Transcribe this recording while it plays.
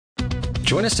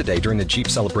Join us today during the Jeep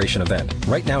Celebration event.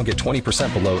 Right now, get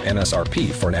 20% below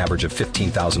MSRP for an average of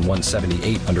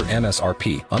 $15,178 under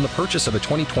MSRP on the purchase of a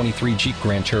 2023 Jeep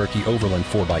Grand Cherokee Overland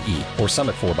 4xE or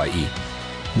Summit 4xE.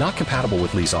 Not compatible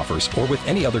with lease offers or with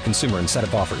any other consumer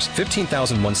incentive offers.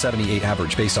 $15,178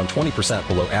 average based on 20%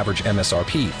 below average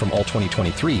MSRP from all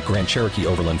 2023 Grand Cherokee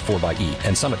Overland 4xE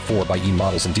and Summit 4xE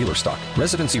models in dealer stock.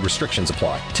 Residency restrictions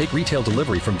apply. Take retail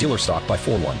delivery from dealer stock by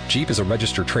 4/1. Jeep is a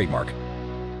registered trademark.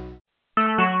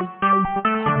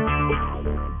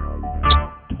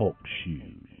 Talk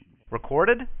shoes.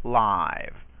 Recorded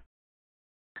live.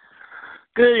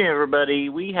 Good evening, everybody.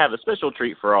 We have a special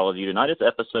treat for all of you tonight. It's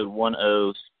episode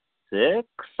 106,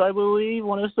 I believe,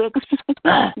 106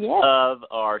 of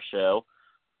our show.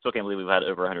 Still can't believe we've had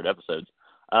over 100 episodes.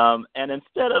 And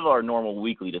instead of our normal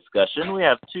weekly discussion, we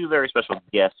have two very special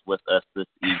guests with us this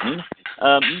evening.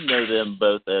 You know them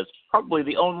both as probably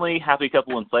the only happy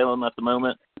couple in Salem at the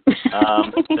moment.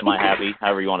 Semi-happy,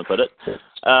 however you want to put it.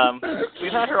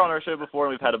 We've had her on our show before,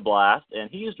 and we've had a blast, and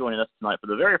he is joining us tonight for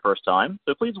the very first time.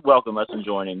 So please welcome us and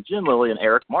joining Jen, Lilley, and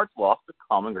Eric Martsolf to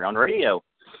Common Ground Radio.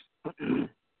 How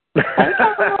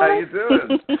you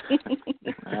doing?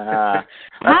 That's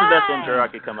the best intro I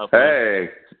could come up with. Hey.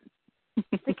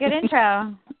 It's a good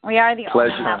intro. We are the only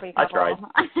happy couple.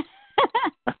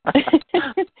 I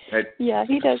tried. Yeah,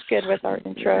 he does good with our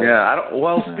intro. Yeah,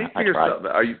 speak for yourself.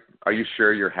 Are you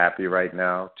sure you're happy right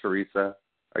now, Teresa?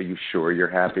 Are you sure you're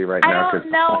happy right now? I don't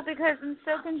know, because I'm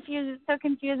so confused. It's so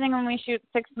confusing when we shoot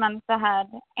 6 months ahead.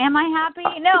 Am I happy?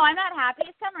 No, I'm not happy.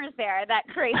 Summer's there. That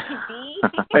crazy bee.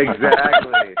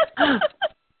 Exactly.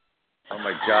 Oh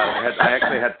my God!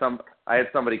 I had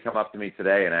somebody come up to me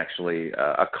today and actually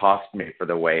accost me for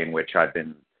the way in which I've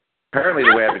been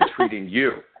treating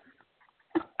you.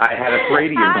 I had a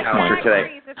Thrady encounter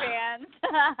today.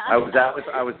 I was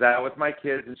out with my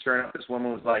kids, and sure enough, this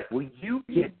woman was like, "Will you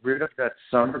get rid of that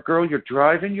summer girl? You're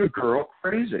driving your girl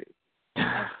crazy."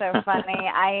 That's so funny.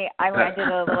 I did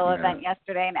a little event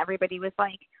yesterday, and everybody was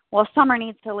like, "Well, Summer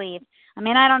needs to leave." I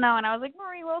mean, I don't know. And I was like,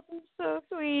 "Marie Wilson's so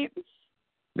sweet."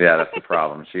 Yeah, that's the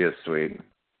problem. She is sweet.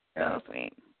 Yeah. So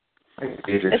sweet.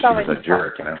 It's always a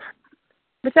jerk, you know.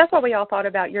 But that's what we all thought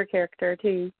about your character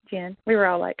too, Jen. We were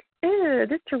all like, "Ew,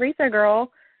 this Teresa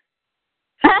girl,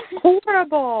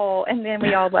 horrible," and then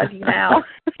we all love you now.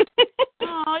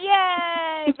 Oh,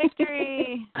 yay!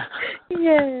 Victory!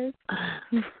 Yes.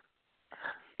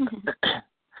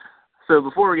 So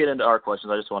before we get into our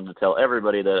questions, I just wanted to tell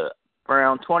everybody that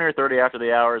around 20 or 30 after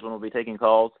the hour is when we'll be taking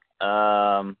calls.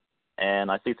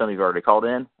 And I see some of you have already called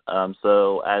in.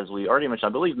 So as we already mentioned,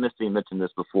 I believe Misty mentioned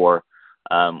this before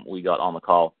we got on the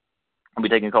call. We'll be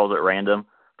taking calls at random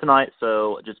tonight,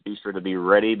 so just be sure to be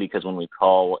ready, because when we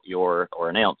call or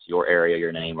announce your area,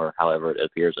 your name, or however it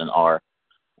appears in our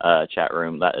chat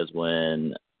room, that is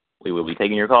when we will be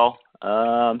taking your call.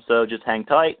 So just hang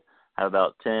tight. Have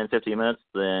about 10, 15 minutes,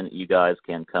 then you guys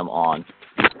can come on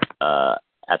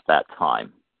at that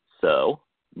time. So,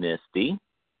 Misty,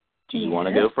 do you want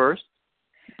to go first?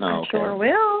 I sure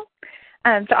will.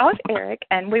 So I was Eric,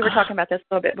 and we were talking about this a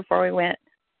little bit before we went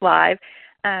live.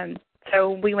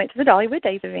 So we went to the Dollywood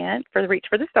Days event for the Reach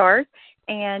for the Stars,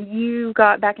 and you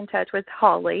got back in touch with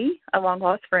Holly, a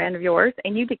long-lost friend of yours,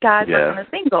 and you guys worked on a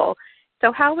single.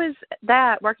 So how was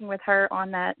that, working with her on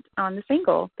the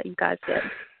single that you guys did?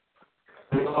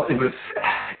 Well, it was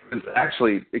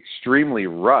actually extremely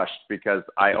rushed, because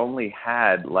I only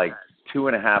had like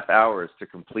 2.5 hours to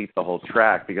complete the whole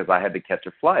track, because I had to catch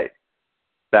a flight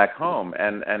back home.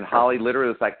 And Holly literally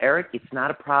was like, "Eric, it's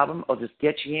not a problem. I'll just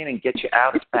get you in and get you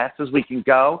out as fast as we can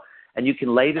go, and you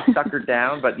can lay the sucker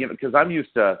down." But, because I'm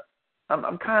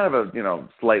kind of a,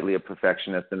 slightly a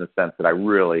perfectionist in the sense that I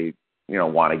really,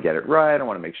 want to get it right. I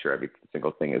want to make sure every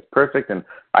single thing is perfect, and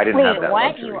I didn't have that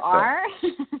luxury. You are?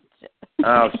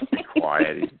 Oh, just be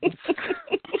quiet.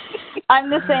 I'm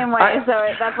the same way, so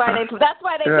that's why they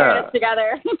paired us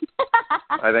together.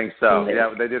 I think so.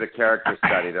 Yeah, they did a character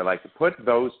study. They're like, put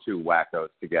those two wackos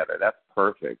together. That's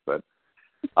perfect. But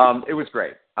it was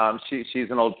great.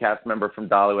 She's an old cast member from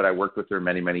Dollywood. I worked with her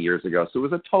many, many years ago, so it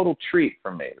was a total treat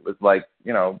for me. It was like,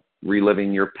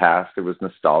 reliving your past. It was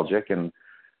nostalgic, and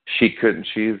she's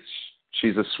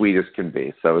as sweet as can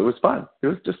be. So it was fun. It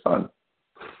was just fun.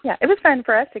 Yeah, it was fun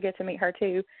for us to get to meet her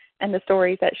too, and the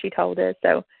stories that she told us.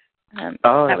 So that's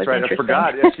was right. Interesting. I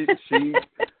forgot. Yeah, she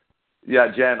yeah,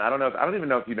 Jen. I don't even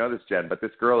know if you know this, Jen, but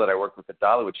this girl that I worked with at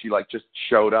Dollywood, she just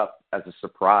showed up as a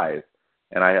surprise,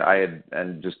 and I had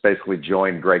just basically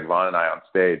joined Greg Vaughn and I on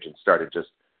stage and started just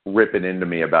ripping into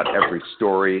me about every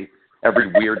story,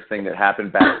 every weird thing that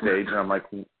happened backstage, and I'm like,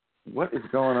 what is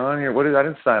going on here? I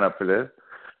didn't sign up for this.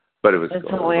 But it was It's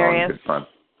cool. hilarious. It was all good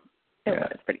fun. It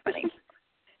was pretty funny.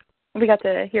 We got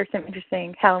to hear some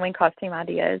interesting Halloween costume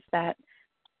ideas that,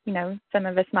 some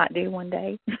of us might do one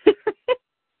day.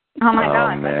 Oh my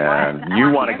God! Man, What?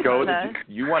 you want to go?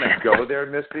 You want to go there,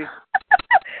 Misty?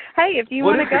 Hey, if you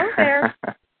want to go there.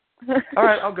 All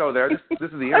right, I'll go there. This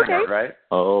is the internet, right?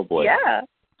 Oh boy. Yeah.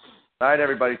 All right,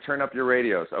 everybody, turn up your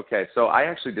radios. Okay, so I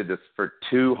actually did this for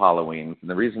 2 Halloweens, and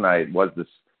the reason I was this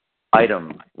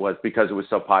item was because it was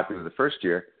so popular the first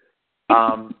year.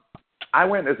 I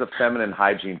went as a feminine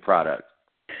hygiene product.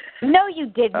 No, you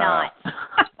did not.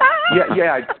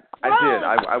 Yeah, I did.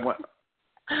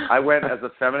 I went as a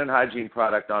feminine hygiene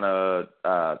product on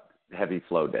a heavy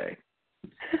flow day.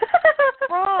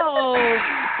 Bro.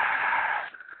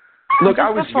 Look, I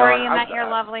was before young. you met your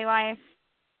lovely wife.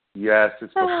 Yes,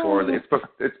 it's before.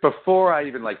 It's before I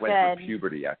even went through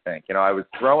puberty. I think I was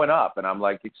growing up, and I'm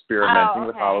experimenting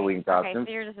with Halloween costumes,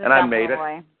 so you're just a and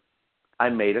boy. I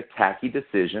made a tacky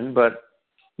decision, but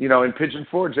in Pigeon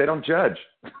Forge they don't judge.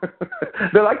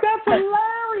 They're like, "That's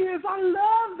hilarious! I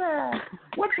love that.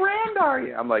 What brand are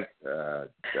you?" I'm like,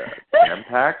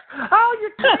 Tampax. Oh,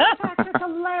 you're Tampax. That's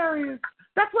hilarious.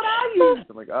 That's what I use.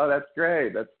 I'm like, oh, that's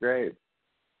great. That's great.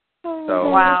 So,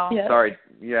 wow. Sorry.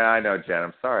 Yeah, I know, Jen.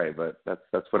 I'm sorry, but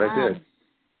that's what I did.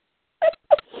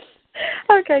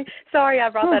 Okay. Sorry I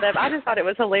brought that up. I just thought it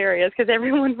was hilarious because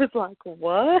everyone was like,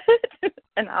 what?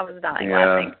 And I was dying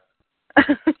laughing.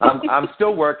 I'm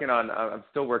still working on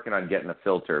getting a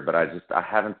filter, but I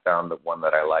haven't found the one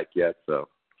that I like yet, so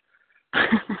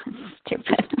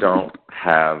Stupid. Don't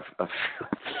have a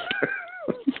filter.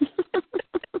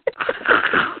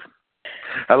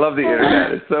 I love the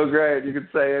internet. It's so great. You can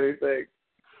say anything.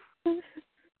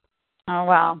 Oh,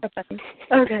 wow.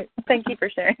 Okay. Thank you for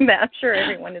sharing that. I'm sure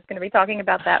everyone is going to be talking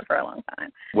about that for a long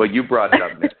time. Well, you brought it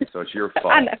up, Nikki, so it's your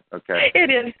fault. I know. Okay. It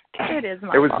is. It is my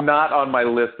fault. It was not on my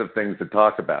list of things to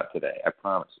talk about today. I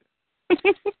promise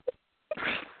you.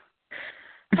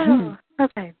 Oh,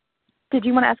 okay. Did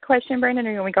you want to ask a question, Brandon,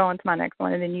 or can we go on to my next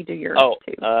one and then you do yours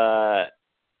too?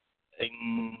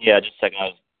 Yeah, just a second. I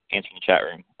was answering the chat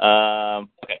room.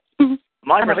 Okay.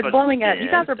 I know, it's blowing up. You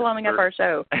guys are blowing up our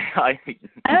show. Oh,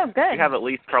 good. We have at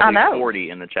least probably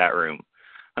 40 in the chat room.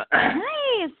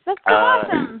 Nice. That's so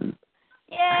awesome.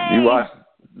 Yay. You watch.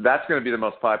 That's going to be the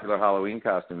most popular Halloween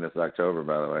costume this October,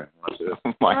 by the way. Watch this.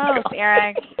 Oh, my God.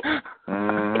 Eric.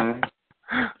 Mm-hmm.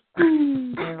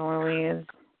 Louise.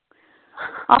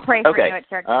 I'll pray for you at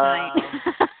church tonight.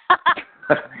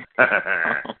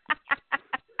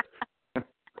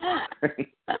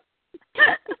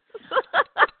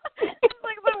 It's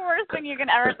like the worst thing you can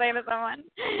ever say to someone.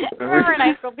 I remember in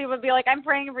high school, people would be like, I'm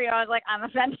praying for you. I was like, I'm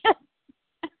offended.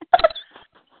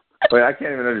 Wait, I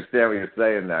can't even understand what you're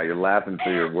saying now. You're laughing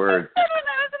through your words. When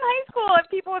I was in high school, if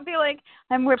people would be like,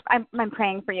 I'm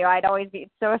praying for you, I'd always be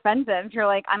so offensive. You're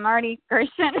like, I'm already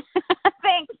Christian.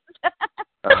 Thanks.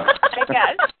 I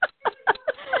guess.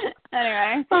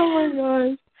 Anyway. Oh, my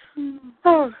gosh.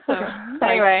 Oh, okay.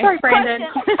 Anyway. Sorry, Brandon.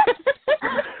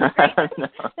 No,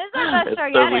 this is our best show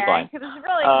yet, totally Eric, because it's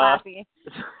really classy.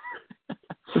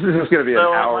 This is going to be an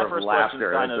hour of laughter.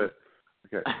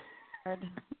 Okay.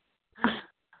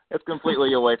 It's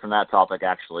completely away from that topic,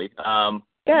 actually. Good.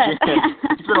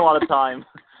 You spent a lot of time,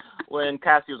 when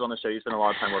Cassie was on the show, you spent a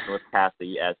lot of time working with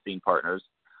Cassie as scene partners.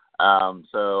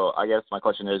 So I guess my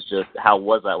question is just, how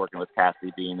was that working with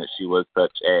Cassie, being that she was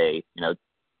such a,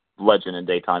 legend in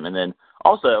daytime? And then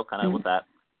also, kind of with that,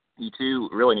 you two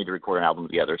really need to record an album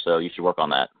together, so you should work on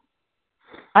that.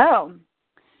 Oh,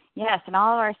 yes, in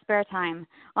all of our spare time.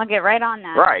 I'll get right on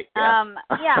that. Right.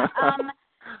 Yeah.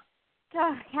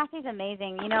 Cassie's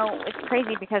amazing. It's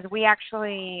crazy because we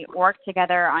actually worked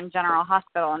together on General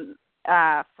Hospital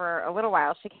for a little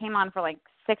while. She came on for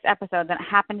 6 episodes, and it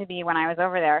happened to be when I was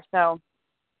over there. So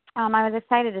I was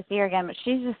excited to see her again, but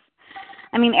she's just,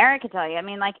 Eric could tell you.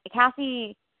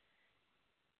 Cassie,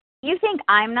 you think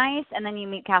I'm nice, and then you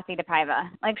meet Cassie DePaiva.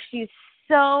 She's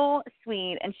so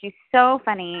sweet, and she's so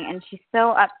funny, and she's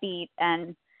so upbeat,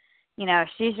 and,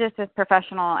 she's just as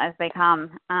professional as they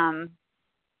come.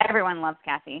 Everyone loves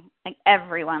Cassie.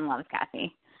 Everyone loves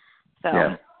Cassie.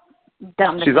 So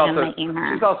dumb decision making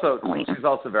her. She's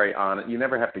also very honest. You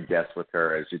never have to guess with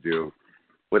her as you do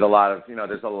with a lot of,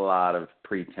 there's a lot of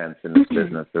pretense in this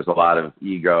business. There's a lot of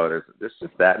ego. There's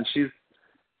just that, and she's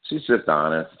just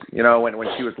honest. When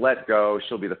she was let go,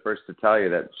 she'll be the first to tell you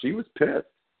that she was pissed.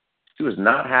 She was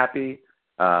not happy,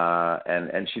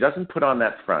 and she doesn't put on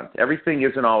that front. Everything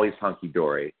isn't always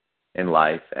hunky-dory in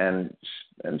life, and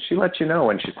she lets you know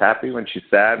when she's happy, when she's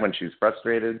sad, when she's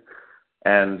frustrated,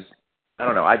 and I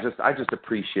don't know. I just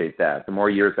appreciate that. The more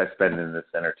years I spend in this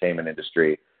entertainment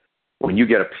industry, when you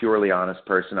get a purely honest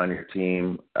person on your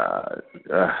team,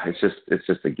 it's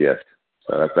just a gift.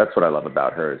 So that's what I love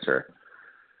about her, is her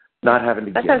not having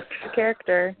to That gift. shows her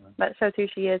character. That shows who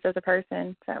she is as a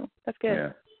person. So that's good.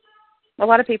 Yeah. A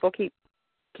lot of people keep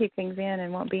things in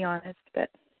and won't be honest, but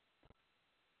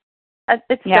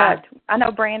it's good. I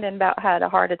know Brandon about had a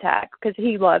heart attack because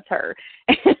he loves her.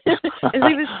 And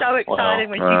he was so excited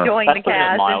when she joined the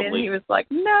cast, and then he was like,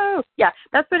 no. Yeah,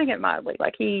 that's putting it mildly.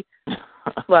 Like, he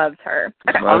loves her.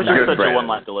 I was just such a One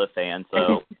Life to Live fan,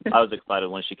 so I was excited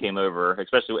when she came over,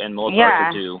 especially, and Melissa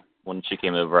Arthur, too. When she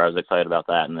came over, I was excited about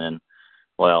that, and then,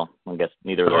 well, I guess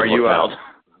neither of those worked out.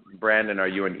 Brandon, are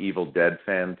you an Evil Dead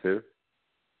fan, too?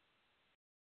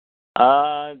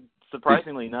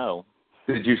 Surprisingly, no.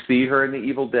 Did you see her in the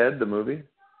Evil Dead, the movie?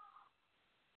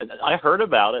 I heard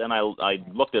about it, and I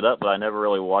looked it up, but I never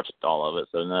really watched all of it,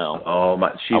 so no. Oh,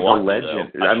 my! She's a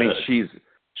legend. I mean, she's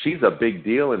a big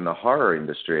deal in the horror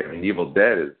industry. I mean, Evil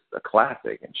Dead is a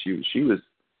classic, and she was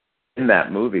in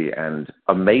that movie and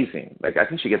amazing. Like, I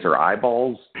think she gets her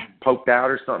eyeballs poked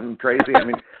out or something crazy. I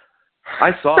mean,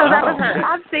 I saw. So that was her.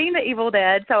 I've seen the Evil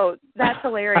Dead, so that's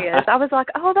hilarious. I was like,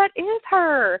 oh, that is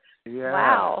her. Yeah.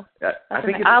 Wow. I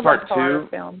think it's part 2.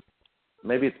 Film.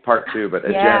 Maybe it's part 2, but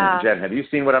Jen, have you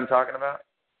seen what I'm talking about?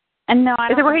 And no, I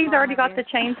don't. Is it where he's already got the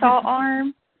chainsaw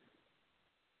arm?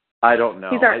 I don't know.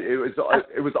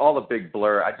 It was all a big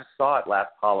blur. I just saw it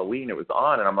last Halloween. It was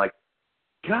on, and I'm like,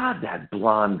 God, that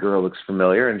blonde girl looks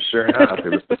familiar. And sure enough, it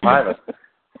was the pilot.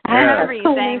 I remember you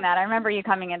saying that. I remember you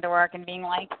coming into work and being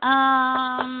like, so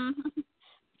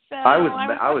I was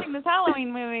watching this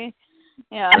Halloween movie.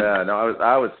 Yeah. Yeah, no,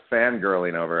 I was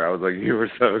fangirling over her. I was like, you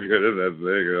were so good in that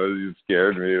thing. You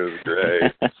scared me. It was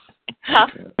great.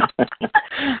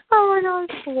 Oh my gosh,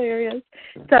 hilarious.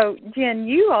 So Jen,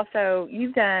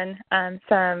 you've done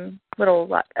some little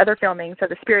other filming. So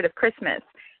The Spirit of Christmas.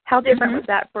 How different was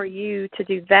that for you to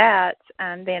do that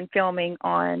than filming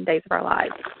on Days of Our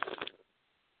Lives?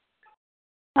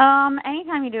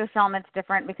 Anytime you do a film, it's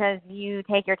different because you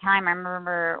take your time. I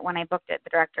remember when I booked it, the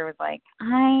director was like,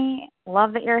 I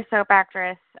love that you're a soap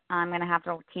actress. I'm going to have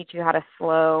to teach you how to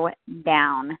slow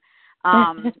down,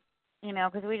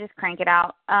 because we just crank it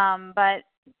out. But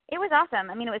it was awesome.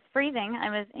 I mean, it was freezing. I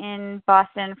was in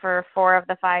Boston for 4 of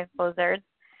the 5 blizzards,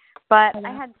 but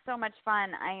I had so much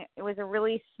fun. It was a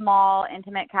really small,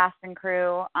 intimate cast and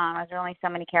crew. There was only so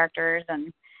many characters,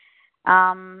 and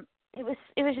it was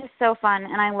just so fun,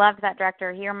 and I loved that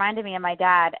director. He reminded me of my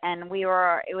dad, and it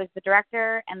was the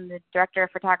director and the director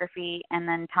of photography, and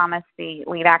then Thomas, the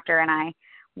lead actor, and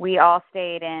we all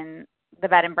stayed in the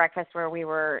bed and breakfast where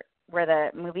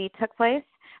the movie took place,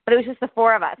 but it was just the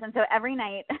 4 of us, and so every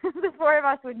night the 4 of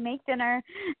us would make dinner,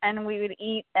 and we would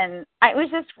eat, and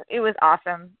it was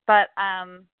awesome, but I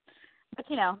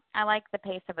like the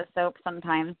pace of a soap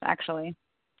sometimes, actually,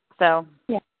 so.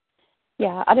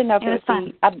 Yeah, I didn't know if it was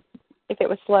fun. If it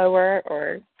was slower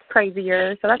or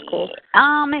crazier, so that's cool.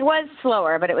 It was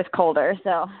slower, but it was colder,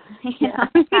 so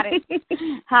had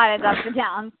its ups and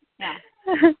downs. Yeah.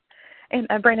 And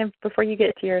Brandon, before you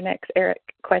get to your next Eric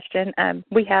question,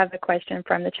 we have a question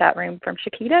from the chat room from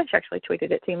Shakita. She actually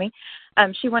tweeted it to me.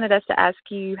 She wanted us to ask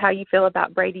you how you feel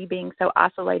about Brady being so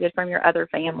isolated from your other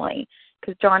family,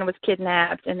 because John was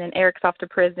kidnapped, and then Eric's off to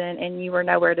prison, and you were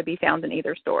nowhere to be found in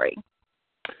either story.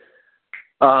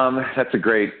 That's a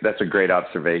great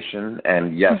observation,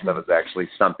 and yes, that was actually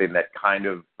something that kind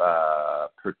of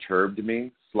perturbed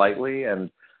me slightly,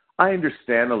 and I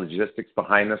understand the logistics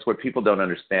behind this. What people don't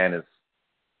understand is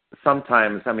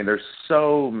sometimes, I mean, there's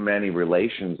so many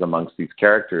relations amongst these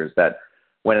characters that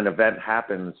when an event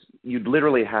happens, you'd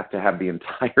literally have to have the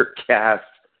entire cast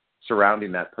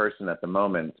surrounding that person at the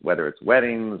moment, whether it's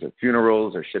weddings or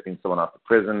funerals or shipping someone off to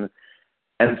prison.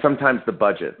 And sometimes the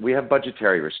budget. We have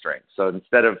budgetary restraints. So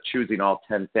instead of choosing all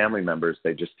 10 family members,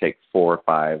 they just take 4 or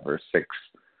 5 or 6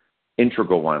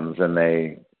 integral ones. And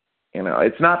they,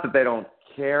 it's not that they don't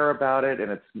care about it.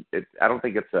 And I don't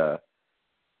think it's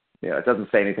it doesn't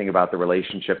say anything about the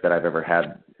relationship that I've ever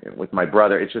had with my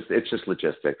brother. It's just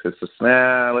logistics. It's just,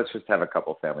 let's just have a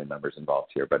couple family members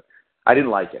involved here. But I didn't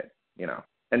like it,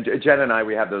 And Jen and I,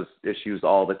 we have those issues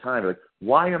all the time. Like,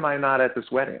 why am I not at this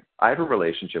wedding? I have a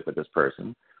relationship with this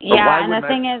person. Yeah, and the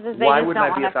thing is they just don't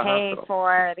want to pay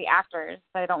for the actors.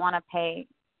 They don't want to pay,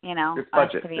 it's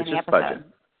budget. To be it's in the just episode. Budget.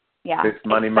 Yeah. It's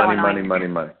money. And then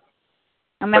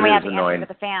we have to answer to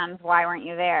the fans, why weren't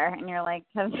you there? And you're like,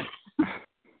 because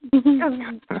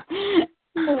Tim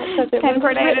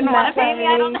Corday didn't want to pay me.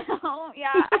 I don't know.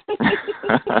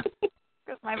 Yeah.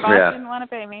 Because my boss didn't want to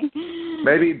pay me.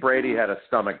 Maybe Brady had a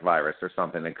stomach virus or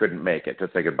something and couldn't make it to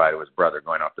say goodbye to his brother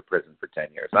going off to prison for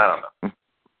 10 years. I don't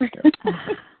know.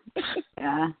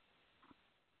 Yeah.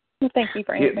 Well, thank you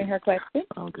for answering her question.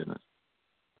 Oh, goodness.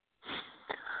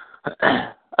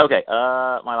 Okay,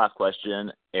 my last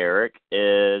question, Eric,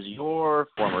 is your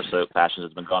former soap passion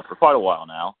has been gone for quite a while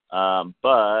now,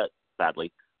 but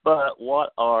sadly. But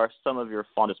what are some of your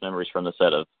fondest memories from the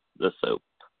set of the soap?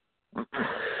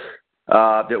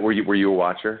 Were you a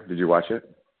watcher? Did you watch it?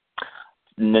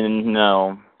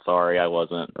 No, sorry, I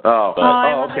wasn't. I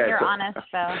love okay. that you're honest,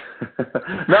 though.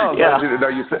 No, Yeah. no.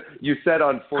 You said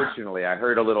unfortunately. I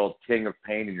heard a little ting of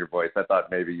pain in your voice. I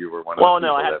thought maybe you were one of Well, the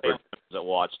no, people I had family members that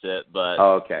watched it, but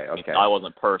okay. I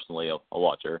wasn't personally a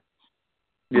watcher.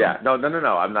 Yeah, no.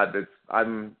 I'm not.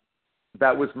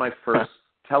 That was my first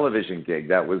television gig.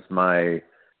 That was my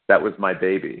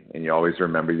baby, and you always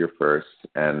remember your first.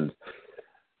 And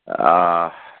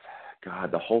God,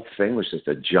 the whole thing was just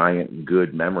a giant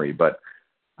good memory. But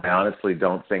I honestly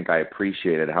don't think I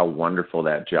appreciated how wonderful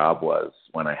that job was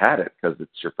when I had it, because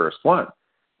it's your first one.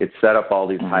 It set up all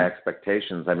these high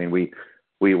expectations. I mean, we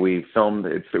filmed.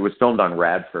 It was filmed on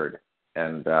Radford,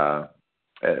 and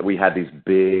we had these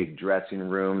big dressing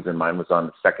rooms, and mine was on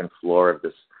the second floor of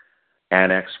this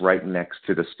annex right next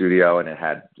to the studio, and it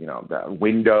had, the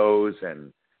windows,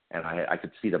 and I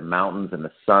could see the mountains and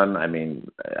the sun. I mean,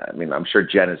 I'm sure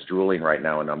Jen is drooling right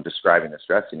now, and I'm describing this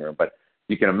dressing room, but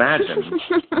you can imagine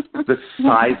the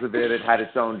size of it. It had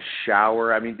its own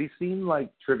shower. I mean, these seem like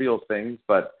trivial things,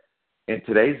 but in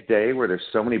today's day where there's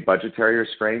so many budgetary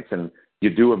restraints, and you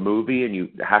do a movie and you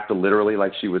have to literally,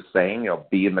 like she was saying,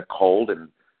 be in the cold and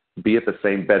be at the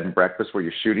same bed and breakfast where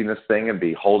you're shooting this thing and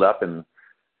be holed up in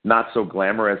not so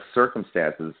glamorous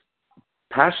circumstances.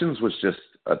 Passions was just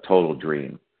a total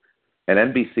dream.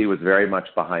 And NBC was very much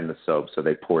behind the soap, so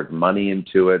they poured money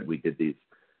into it. We did these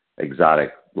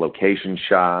exotic location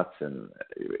shots, and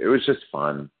it was just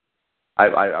fun.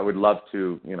 I would love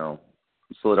to,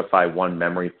 solidify one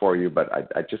memory for you, but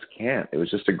I just can't. It was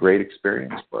just a great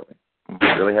experience for me.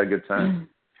 I really had a good time.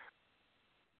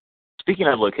 Speaking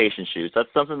of location shoots, that's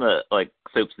something that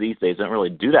soaps these days don't really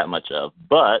do that much of.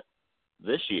 But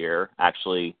this year,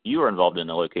 actually, you were involved in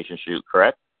a location shoot,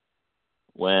 correct?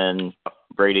 When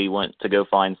Brady went to go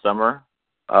find Summer.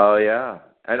 Oh yeah,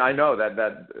 and I know that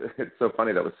it's so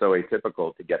funny. That was so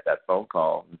atypical to get that phone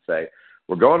call and say,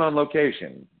 "We're going on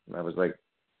location." And I was like,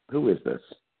 "Who is this?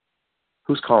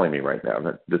 Who's calling me right now?"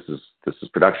 This is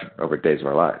production over at Days of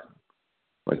Our Lives.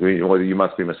 Like, well, you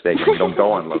must be mistaken. We don't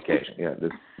go on location. Yeah,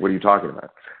 what are you talking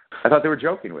about? I thought they were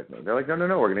joking with me. They're like, no,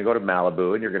 we're going to go to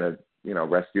Malibu, and you're going to,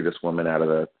 rescue this woman out of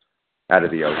the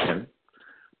ocean.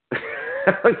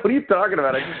 Like, what are you talking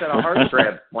about? I just had a heart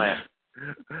transplant.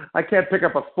 I can't pick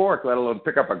up a fork, let alone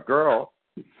pick up a girl.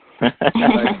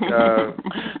 The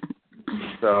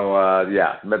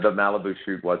Malibu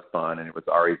shoot was fun, and it was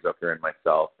Ari Zucker and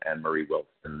myself and Marie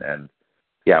Wilson, and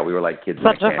yeah, we were like kids in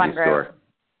a candy store. Group.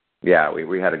 Yeah,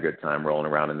 we had a good time rolling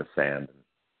around in the sand.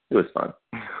 It was fun.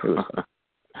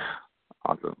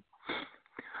 Awesome.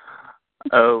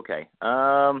 Okay.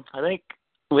 I think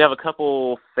we have a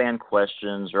couple fan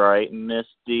questions, right?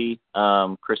 Misty,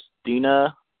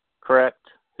 Christina, correct?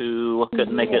 Who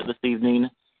couldn't make it this evening?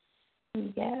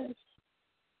 Yes.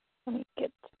 Let me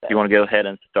get to that. You want to go ahead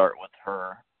and start with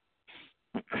her?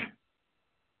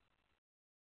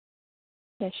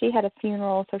 Yeah, she had a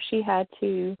funeral, so she had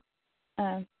to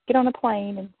get on a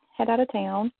plane and head out of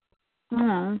town.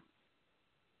 So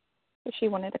she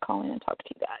wanted to call in and talk to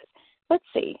you guys. Let's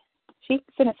see. She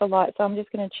sent us a lot, so I'm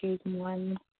just going to choose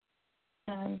one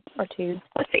or two.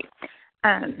 Let's see.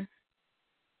 Are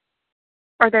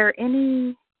there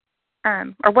any,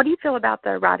 or what do you feel about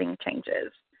the writing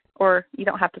changes? Or you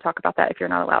don't have to talk about that if you're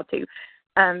not allowed to.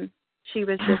 She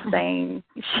was just saying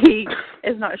she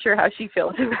is not sure how she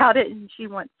feels about it, and she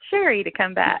wants Sherry to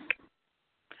come back.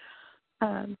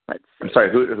 Let's see. I'm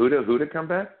sorry, who to come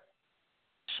back?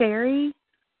 Sherry.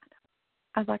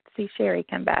 I'd like to see Sherry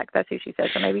come back. That's who she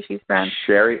said. So maybe she's from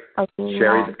Sherry.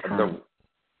 Sherry,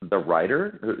 the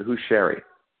writer. Who's Sherry?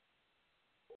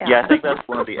 Yeah, I think that's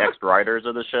one of the ex-writers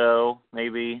of the show,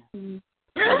 maybe. Maybe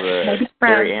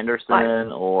Sherry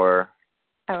Anderson or.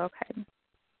 Oh, okay.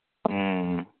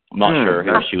 I'm not sure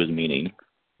who she was meaning.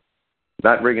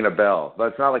 Not ringing a bell. But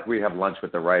it's not like we have lunch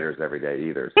with the writers every day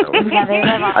either. So yeah, they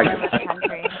live all over the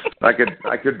country. I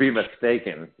could be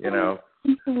mistaken,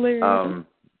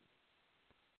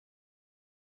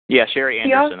 Yeah, Sherry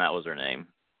Anderson, that was her name.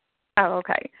 Oh,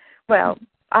 okay. Well,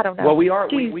 I don't know. Well,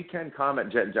 we can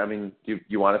comment. I mean, do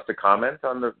you want us to comment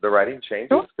on the writing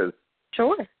changes?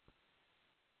 Sure.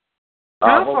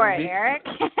 Go for it, Eric.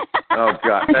 Oh,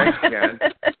 God. Thanks, Jen.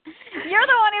 You're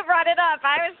the one who brought it up.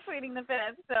 I was pleading the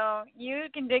fifth, so you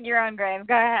can dig your own grave.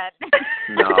 Go ahead.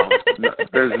 No,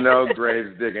 there's no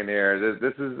graves digging here.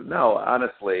 This is, no,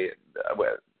 honestly,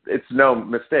 it's no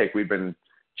mistake. We've been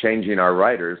changing our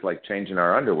writers like changing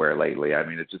our underwear lately. I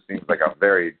mean, it just seems like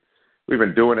we've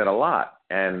been doing it a lot.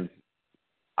 And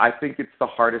I think it's the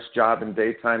hardest job in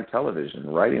daytime television.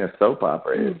 Writing a soap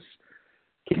opera is,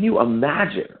 can you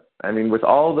imagine? I mean, with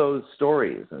all those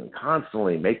stories and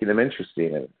constantly making them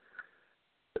interesting, and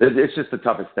it's just the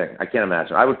toughest thing. I can't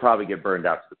imagine. I would probably get burned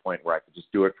out to the point where I could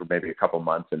just do it for maybe a couple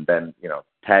months and then,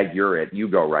 tag you're it, you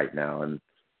go right now. And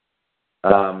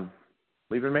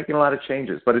we've been making a lot of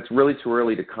changes, but it's really too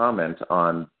early to comment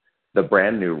on the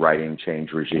brand new writing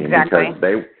change regime. Exactly.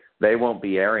 Because they won't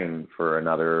be airing for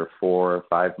another 4 or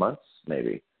 5 months,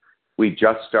 maybe. We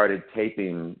just started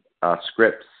taping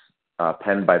scripts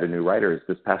penned by the new writers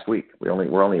this past week. We're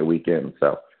only a week in,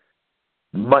 so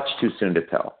much too soon to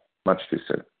tell. Much too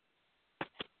soon.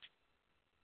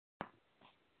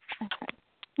 Okay.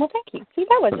 Well, thank you. See,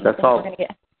 that wasn't that's something all. We're going to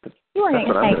get. You weren't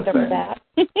getting hanged over that.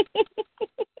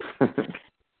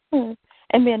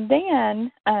 And then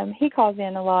Dan, he calls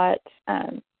in a lot.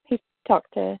 He's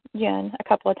talked to Jen a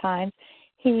couple of times.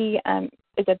 He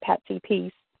is a Patsy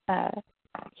Peace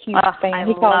huge fan. I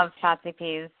love Patsy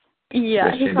Peace.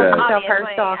 Yeah, he calls himself her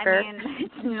Obviously, stalker. I mean,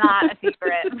 it's not a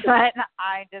secret, but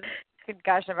I just could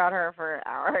gush about her for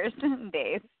hours and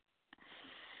days.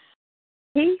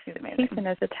 He sent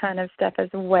us a ton of stuff as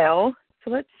well.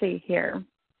 So let's see here.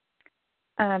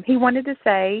 He wanted to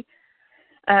say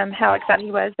how excited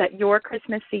he was that your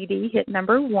Christmas CD hit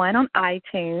 #1 on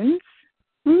iTunes.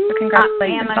 So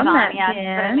congratulations Amazon, on that, yes,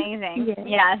 Jen. amazing.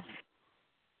 Yes.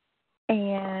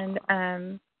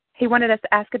 And he wanted us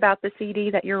to ask about the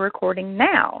CD that you're recording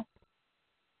now.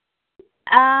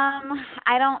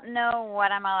 I don't know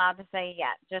what I'm allowed to say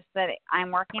yet, just that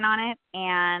I'm working on it,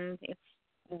 and it's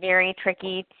very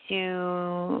tricky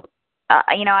to,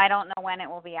 I don't know when it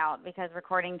will be out because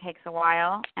recording takes a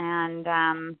while, and,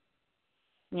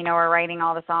 we're writing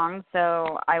all the songs,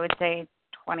 so I would say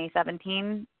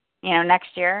 2017,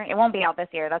 next year. It won't be out this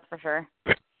year, that's for sure.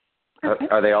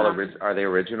 Are they all are they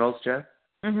originals, Jen?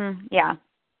 Mm-hmm, yeah.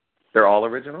 They're all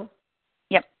originals?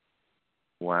 Yep.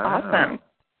 Wow. Awesome.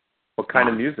 What kind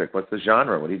of music? What's the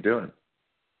genre? What are you doing?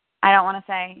 I don't want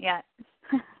to say yet.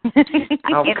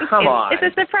 Oh, come on. It's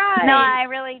a surprise. No, I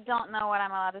really don't know what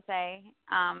I'm allowed to say.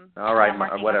 All right, I'm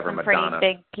working whatever, with some Madonna.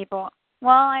 pretty big people.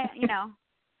 Well, I'm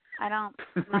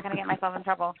not going to get myself in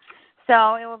trouble.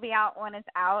 So it will be out when it's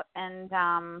out, and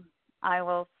I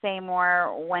will say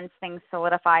more once things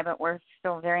solidify, but we're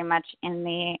still very much in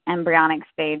the embryonic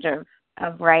stage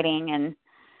of writing, and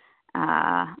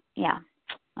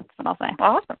that's what I'll say.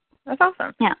 Awesome. That's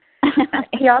awesome. Yeah.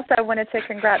 He also wanted to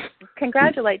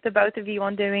congratulate the both of you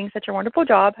on doing such a wonderful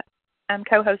job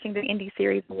co-hosting the Indie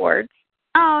Series Awards.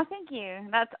 Oh, thank you.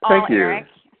 That's all Thank you. Eric.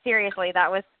 Seriously,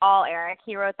 that was all Eric.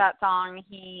 He wrote that song.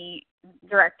 He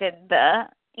directed the,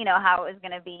 how it was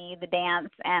going to be, the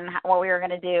dance, and what we were going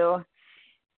to do.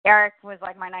 Eric was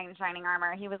like my knight in shining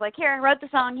armor. He was like, here, I wrote the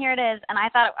song, here it is. And I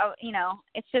thought,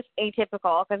 it's just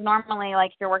atypical because normally,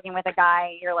 like, if you're working with a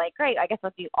guy, you're like, great, I guess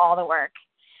I'll do all the work.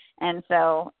 And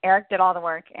so Eric did all the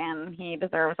work, and he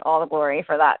deserves all the glory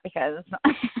for that because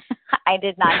I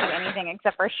did not do anything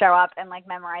except for show up and, like,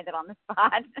 memorize it on the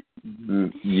spot.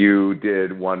 You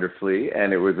did wonderfully,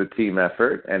 and it was a team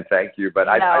effort, and thank you. But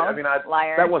liar.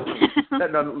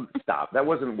 Stop. That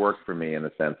wasn't work for me in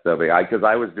a sense, though, because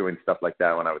I was doing stuff like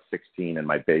that when I was 16 in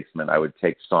my basement. I would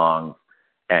take songs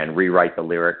and rewrite the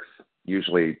lyrics.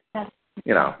 Usually,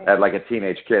 as like a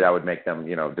teenage kid, I would make them,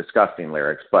 disgusting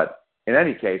lyrics. But in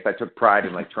any case, I took pride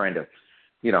in, like, trying to,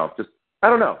 just, I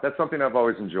don't know. That's something I've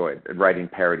always enjoyed, writing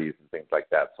parodies and things like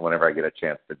that. So whenever I get a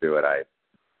chance to do it, I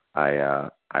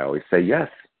always say yes.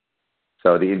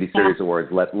 So the Indie Series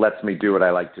Awards lets me do what I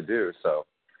like to do. So,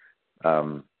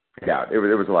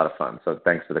 it was a lot of fun. So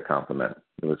thanks for the compliment.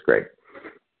 It was great.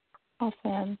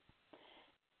 Awesome.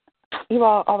 You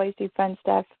all always do fun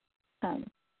stuff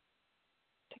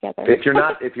together. If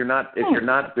you're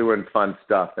not doing fun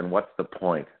stuff, then what's the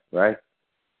point, right?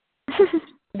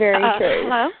 Very true.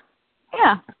 Hello?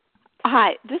 Yeah.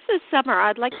 Hi, this is Summer.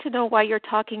 I'd like to know why you're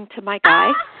talking to my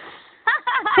guy.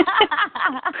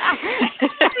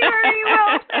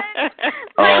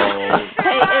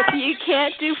 Hey, if you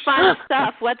can't do fun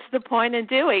stuff, what's the point in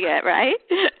doing it, right?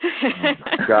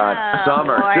 God,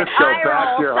 Summer, Lord. just go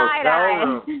back to your hotel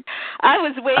room. I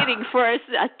was waiting for a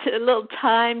little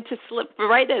time to slip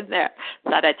right in there.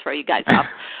 Thought I'd throw you guys off.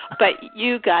 But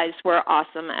you guys were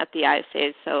awesome at the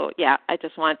ISAs. So, yeah, I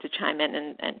just wanted to chime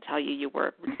in and tell you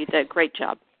did a great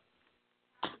job.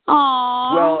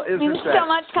 Aww. Well, there's so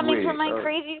much coming from my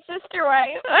crazy sister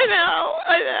wife. I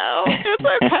know. It's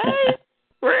okay.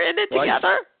 We're in it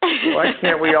together. Why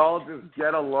can't we all just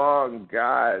get along,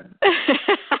 God?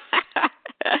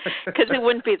 Because it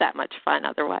wouldn't be that much fun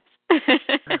otherwise.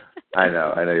 I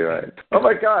know you're right. Oh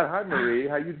my God, hi Marie,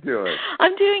 how you doing?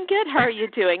 I'm doing good. How are you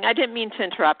doing? I didn't mean to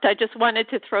interrupt. I just wanted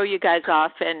to throw you guys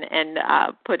off and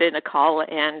put in a call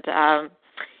and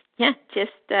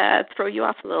just throw you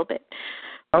off a little bit.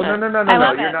 Oh no!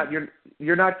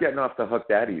 You're not getting off the hook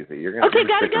that easy. You're gonna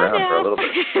stick around for a little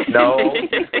bit. No.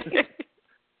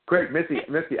 Quick, Missy,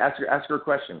 ask her a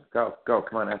question. Go,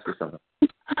 come on, ask her something.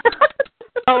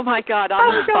 Oh my God,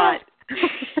 on the spot.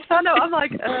 Oh no, I'm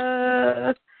like,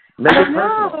 Make it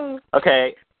personal.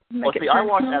 Okay. Well, see, I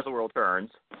watch As the World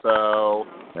Turns, so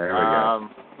there we go.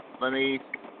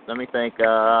 Let me think.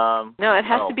 No, it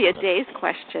has to be a day's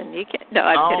question. You can't. No,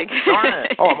 I'm kidding. Darn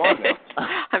it. Oh, I'm on now.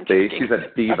 I'm joking. She's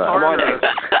a diva. I'm on now.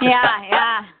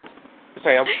 Yeah.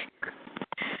 Sam.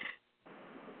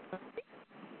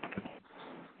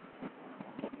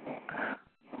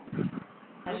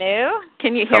 Hello?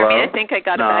 Can you hear me? I think I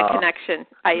got a bad connection.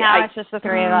 It's just the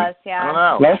three of us. Yeah. I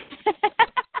don't know.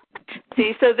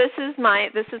 See, so this is my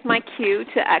cue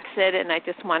to exit, and I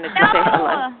just wanted to say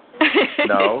hello.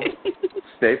 No.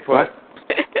 Stay put.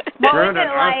 What was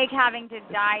it like having to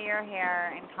dye your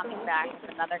hair and coming back as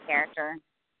another character?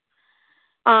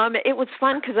 It was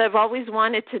fun because I've always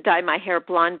wanted to dye my hair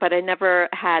blonde, but I never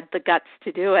had the guts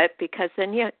to do it because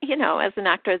then you know, as an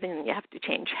actor, then you have to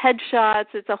change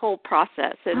headshots. It's a whole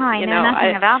process. And, I know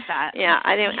nothing about that. Yeah,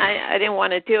 I didn't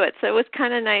want to do it, so it was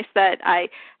kind of nice that I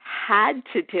had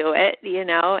to do it, you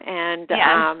know, and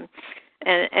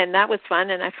that was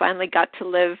fun, and I finally got to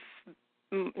live,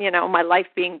 you know, my life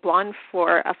being blonde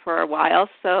for a while.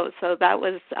 So that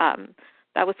was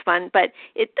fun, but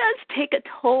it does take a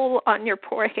toll on your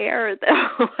poor hair, though.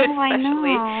 Oh, I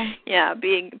know. Yeah,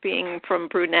 being from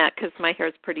brunette, because my hair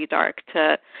is pretty dark,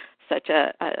 to such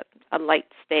a light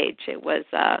stage. It was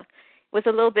a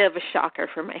little bit of a shocker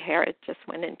for my hair. It just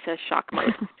went into shock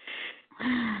mode.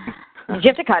 Did you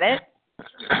have to cut it?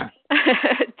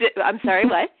 I'm sorry,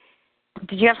 what?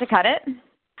 Did you have to cut it?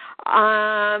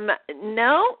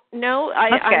 No.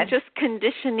 I'm just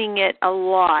conditioning it a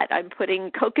lot. I'm putting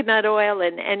coconut oil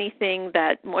and anything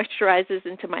that moisturizes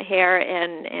into my hair,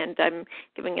 and I'm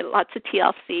giving it lots of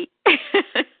TLC.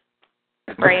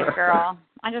 Brave girl.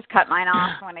 I just cut mine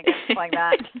off when it gets like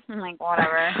that. I'm like,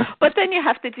 whatever. But then you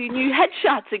have to do new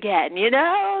headshots again, you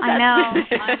know? I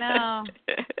know.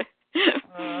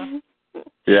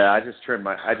 Yeah, I just trimmed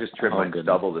my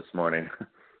stubble this morning.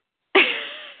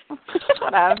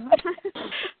 Whatever.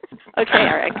 Okay,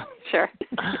 Eric. Sure.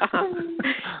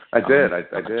 I did.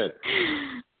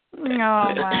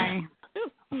 Oh my.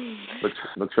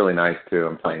 Looks really nice too.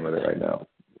 I'm playing with it right now.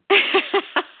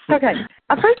 Okay.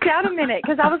 I freaked out a minute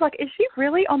because I was like, is she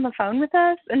really on the phone with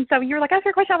us? And so you were like, ask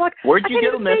her a question. I'm like, where'd you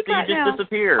go, Misty? Right You just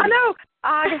disappeared. I know.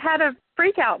 I had a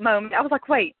freak out moment. I was like,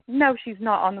 wait, no, she's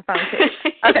not on the phone too.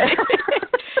 Okay.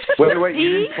 Wait, you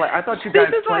didn't play. I thought you guys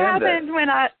planned it. This is what happened when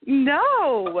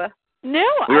No,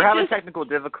 we were having technical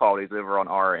difficulties over on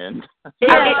our end.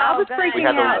 Yeah, I was freaking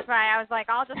out. That's right. I was like,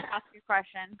 I'll just ask you a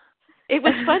question. It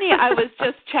was funny. I was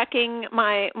just checking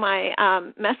my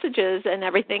messages and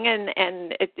everything,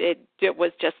 and it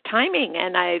was just timing.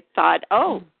 And I thought,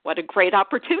 oh, what a great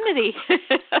opportunity!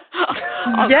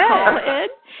 I'll call in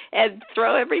and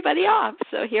throw everybody off.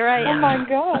 So here I am. Oh my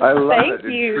God! I love Thank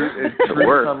you. It's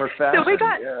true summer fashion. So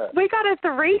we got a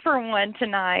 3-for-1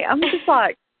 tonight. I'm just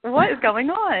like, what is going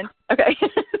on? Okay.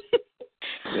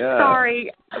 Yeah.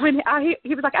 Sorry. When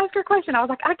he was like, ask her a question, I was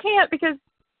like, I can't because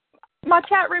my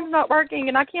chat room's not working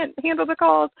and I can't handle the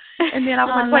calls. And then I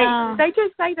was like, wait, did they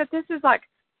just say that this is like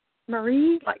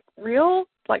Marie, like real?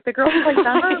 Like the girl who plays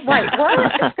Summer? Wait,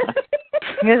 what?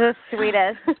 You're the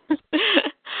sweetest.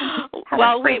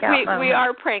 Well, we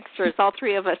are pranksters. All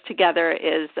three of us together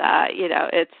is,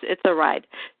 it's a ride.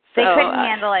 They couldn't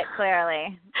handle it,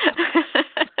 clearly.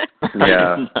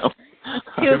 Yeah.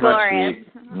 Too glorious.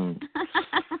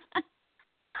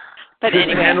 But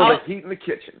anyway, handle the heat in the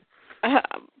kitchen.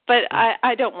 But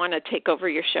I don't want to take over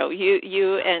your show.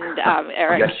 You and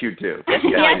Eric. Yes, you do. Yes,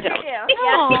 you do.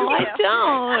 No, I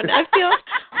don't.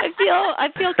 I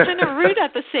feel kind of rude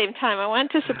at the same time. I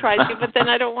want to surprise you, but then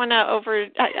I don't want to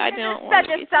I don't want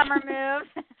such a summer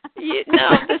move.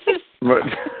 This is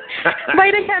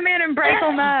way to come in and break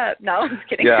them up. No, I'm just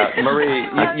kidding. Yeah, Marie,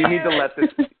 you need to let this.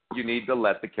 You need to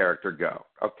let the character go.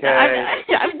 Okay.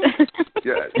 Yeah.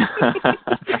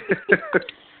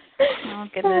 Oh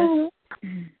goodness.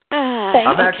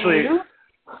 I'm actually,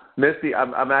 Misty.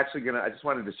 I'm actually gonna. I just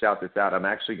wanted to shout this out. I'm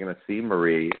actually gonna see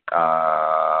Marie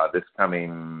this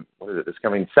coming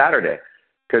Saturday,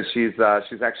 because she's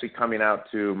actually coming out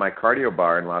to my cardio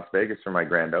bar in Las Vegas for my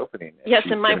grand opening. Yes,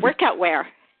 and my workout wear.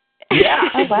 Yeah.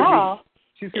 Oh wow.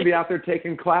 She's gonna be out there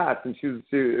taking class, and it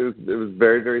was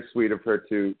very, very sweet of her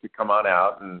to come on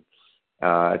out, and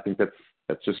I think that's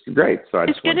just great. So I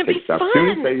just want to take the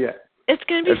opportunity to say yeah. It's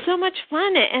going to be so much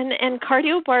fun, and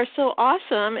cardio bar is so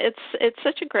awesome. It's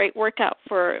such a great workout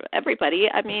for everybody.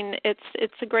 I mean,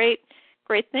 it's a great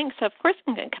thing. So of course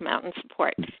I'm going to come out and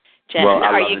support. Jen,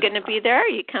 are you going to be there? Are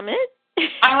you coming?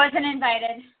 I wasn't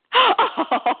invited.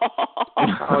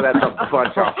 Oh, that's a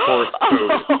bunch of horse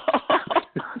poop.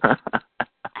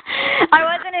 I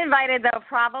wasn't invited though,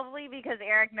 probably because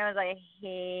Eric knows I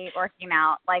hate working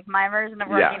out. Like my version of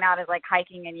working out is like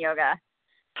hiking and yoga.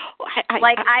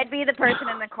 I'd be the person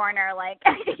in the corner, like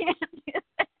I can't do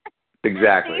this.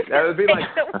 Exactly. That would be like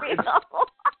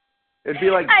it'd be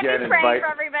like I'd Jen be praying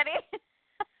for everybody.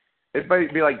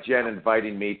 It'd be like Jen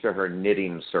inviting me to her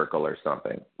knitting circle or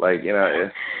something. Like, you know.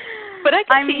 But I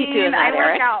see you doing that, I work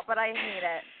Eric. out, but I hate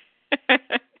it.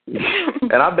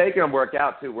 And I'm making them work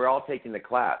out too. We're all taking the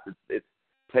class. It's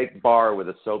take bar with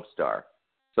a soap star.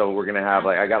 So we're gonna have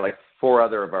I got 4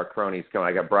 other of our cronies coming.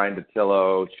 I got Brian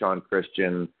Datillo, Sean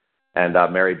Christian, and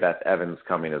Mary Beth Evans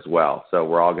coming as well. So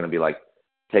we're all gonna be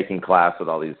taking class with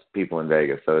all these people in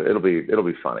Vegas. So it'll be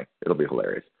funny. It'll be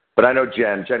hilarious. But I know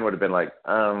Jen would have been like,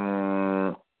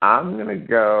 I'm gonna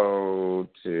go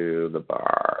to the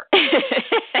bar.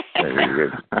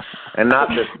 And not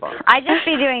this bar. I'd just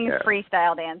be doing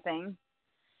freestyle dancing.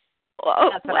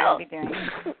 That's what I would be doing.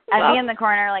 I'd be in the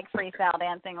corner freestyle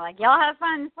dancing, y'all have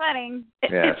fun sweating.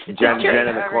 Yeah, Jen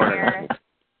in the corner.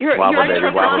 You're I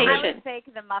would take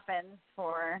the muffins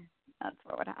that's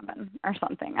what would happen, or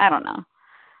something. I don't know.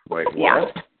 Wait, what? Yeah.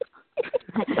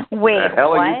 Wait, what the hell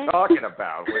what? are you talking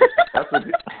about?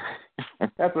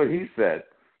 That's what he said.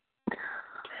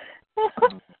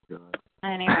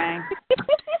 Anyway.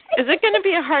 Is it going to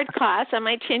be a hard class? I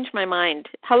might change my mind.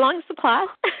 How long is the class?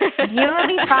 You will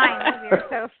be fine because you're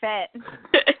so fit.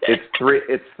 It's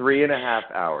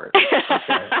 3.5 hours.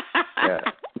 Okay? Yeah.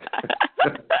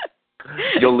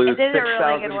 You'll lose 6,000 calories. It is a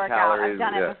really good workout. calories. I've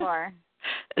done it before.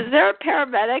 Is there a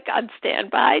paramedic on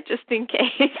standby just in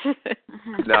case?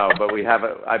 No, but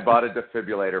I bought a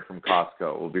defibrillator from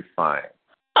Costco. We'll be fine.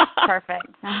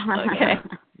 Perfect. Okay.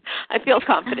 I feel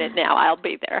confident now. I'll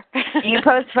be there. You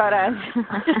post photos.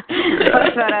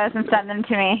 Post photos and send them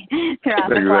to me throughout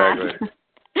the class.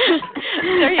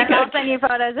 There you go. I'll send you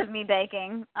photos of me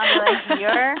baking. I'll be like,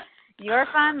 your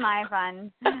fun, my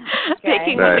fun. Okay.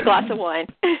 Baking with a glass of wine.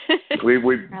 We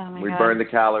burn the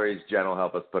calories. Jen will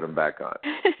help us put them back on.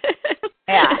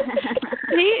 Yeah.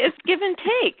 See, it's give and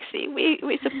take. See,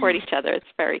 we support each other. It's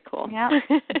very cool. Yeah.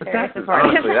 Very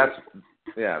supportive. Honestly,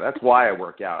 that's why I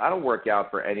work out. I don't work out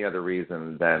for any other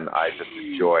reason than I just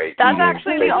enjoy That's eating.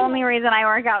 actually the only reason I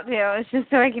work out too. It's just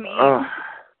so I can eat.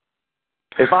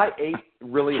 If I ate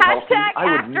really healthy, I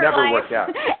would never work out.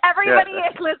 Everybody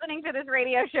listening to this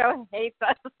radio show hates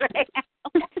us right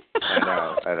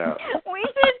now. I know. We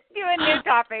should do a new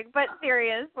topic, but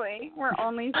seriously, we're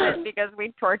only fit because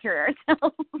we torture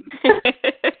ourselves.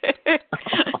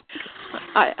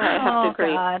 I have to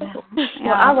agree. God. Yeah.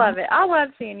 Well, I love it. I love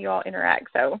seeing you all interact,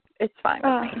 so it's fine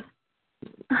with me.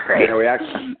 Great. Yeah,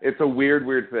 it's a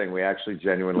weird thing. We actually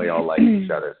genuinely all like each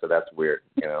other, so that's weird,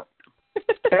 Yeah.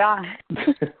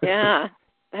 Yeah,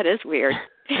 that is weird.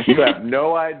 You have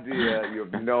no idea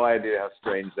how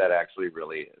strange that actually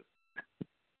really is.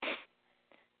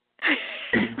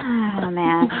 Oh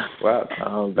man! Wow,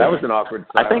 that was an awkward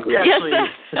silence. I think we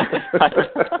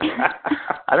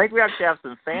actually have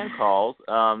some fan calls.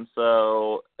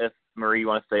 So if Marie, you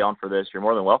want to stay on for this, you're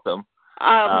more than welcome.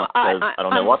 I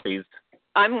don't know what these.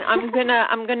 I'm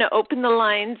gonna open the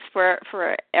lines for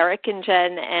Eric and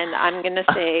Jen, and I'm gonna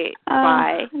say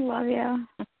bye. I love you.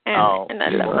 And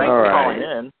that's thanks all for right. calling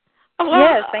in. Well,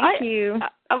 yes, thank you.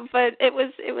 But it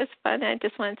was fun. I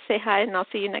just wanted to say hi, and I'll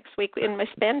see you next week in my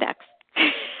spandex.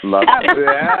 Love it.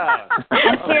 Yeah.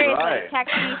 And seriously, Right.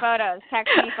 text me photos. Of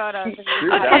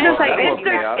you. I was just like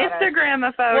Instagram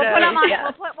a photo. We'll put them on.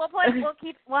 Yeah.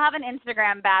 We'll have an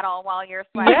Instagram battle while you're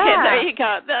sweating. Okay, there you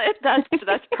go.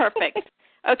 That's perfect.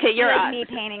 Okay, you're on. Me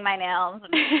painting my nails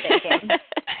and baking.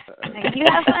 You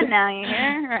have fun now. You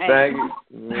hear? Right. Thank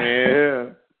you.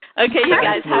 Yeah. Okay, you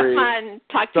guys have fun.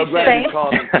 Talk to you soon. So glad you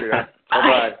called in, sweetheart.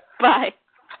 Bye-bye. Bye.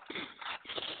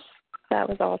 That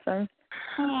was awesome.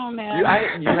 Oh, man.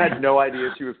 You had no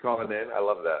idea she was calling in? I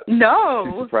love that.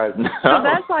 No. Surprised me. So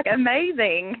that's like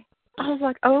amazing. I was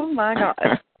like, oh my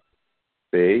God.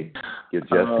 See? You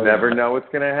just never know what's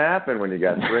going to happen when you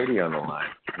got Thrady on the line.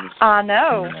 I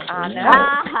know.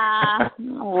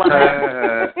 Love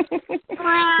it.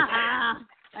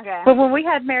 Okay. But when we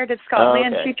had Meredith call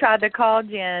in, she tried to call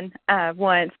Jen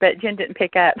once, but Jen didn't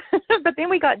pick up. But then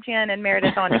we got Jen and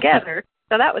Meredith on together,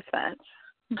 so that was fun.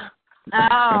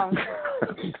 Oh.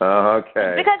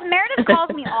 Okay. Because Meredith calls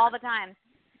me all the time,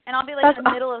 and I'll be like in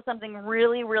the middle of something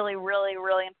really, really, really,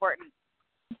 really important.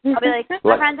 I'll be like,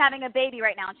 my friend's having a baby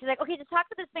right now, and she's like, okay, just talk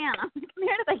to this man. I'm like,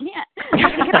 Meredith, I can't.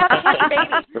 I'm having a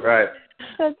baby. Right.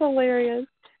 That's hilarious.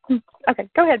 Okay,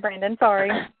 go ahead, Brandon. Sorry.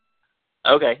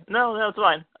 Okay, no, it's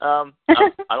fine.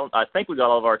 I think we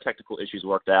got all of our technical issues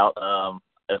worked out.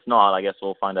 If not, I guess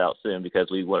we'll find out soon because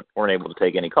we weren't able to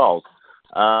take any calls.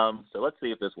 So let's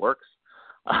see if this works.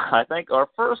 I think our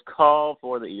first call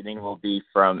for the evening will be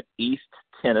from East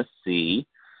Tennessee.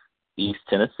 East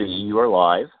Tennessee, you are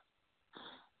live.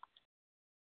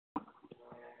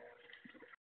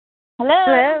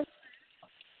 Hello.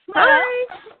 Hi.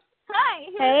 Hi.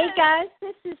 Hey, guys.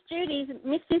 This is Judy's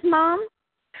Missy's mom.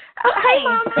 Oh, hey,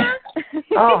 Mama.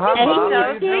 Oh, hi, Mom.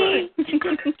 How you doing?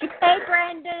 Hey,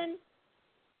 Brandon.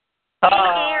 Hi.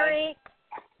 Hey, Eric.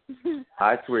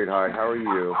 Hi, sweetheart. How are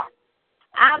you?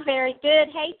 I'm very good.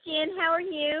 Hey, Jen. How are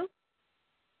you?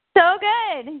 So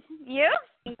good. You?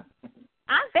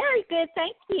 I'm very good.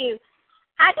 Thank you.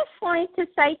 I just wanted to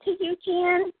say to you,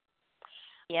 Jen,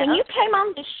 when you came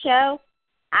on the show,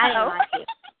 I didn't like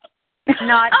you.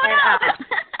 Not at all.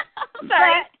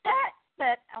 Sorry.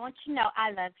 But I want you to know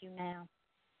I love you now.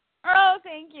 Oh,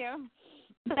 thank you.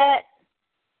 But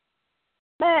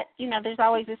you know, there's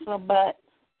always this little but.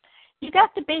 You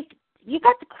got to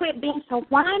quit being so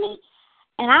whiny.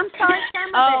 And I'm sorry,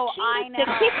 Summer, but she needs to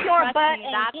kick your butt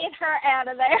and get her out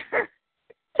of there.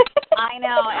 I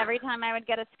know. Every time I would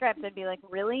get a script, I'd be like,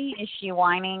 really? Is she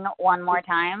whining one more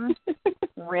time?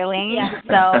 Really? Yeah.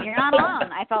 So you're not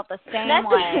alone. I felt the same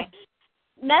way.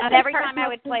 And every time I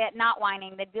would play it not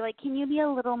whining, they'd be like, can you be a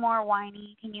little more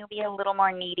whiny? Can you be a little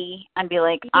more needy? I'd be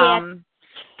like,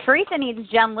 Teresa needs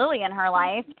Jen Lilley in her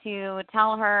life to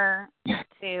tell her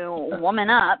to woman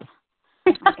up.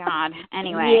 Oh, my God.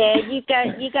 Anyway. Yeah,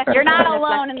 you got. You're not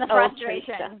alone in the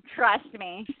frustration. Trust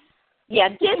me. Yeah,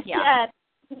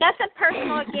 nothing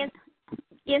personal against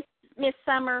Miss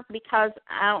Summer because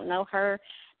I don't know her,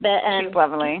 but she's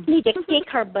lovely. You need to kick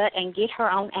her butt and get her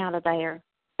on out of there.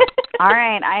 All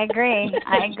right, I agree.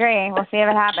 We'll see if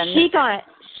it happens.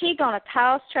 She gonna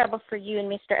cause trouble for you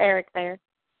and Mr. Eric there.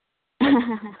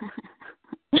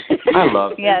 I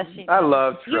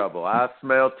love trouble. I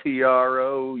smell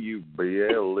trouble. Yeah,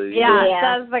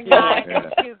 that's the guy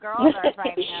the two girls are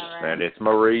fighting over. And it's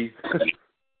Marie.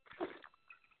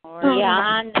 Yeah,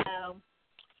 I know.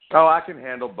 Oh, I can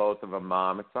handle both of them,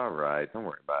 Mom. It's all right. Don't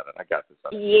worry about it. I got this.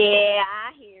 Yeah,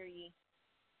 I hear you.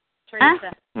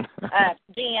 Teresa,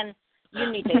 Jen,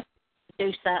 you need to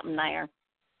do something there.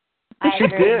 She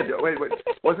did. Wait.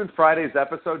 Wasn't Friday's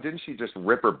episode, didn't she just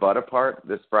rip her butt apart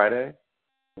this Friday?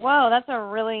 Whoa, that's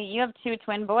you have two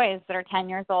twin boys that are 10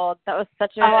 years old. That was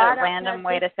such a random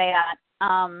way to say that.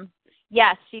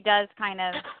 Yes, she does kind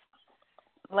of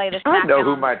lay the smack I know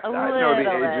down I know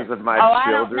the ages of my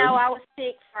I children. don't know. I was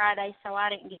sick Friday, so I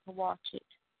didn't get to watch it.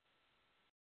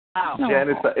 Oh. Jen,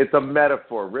 it's a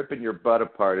metaphor. Ripping your butt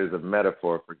apart is a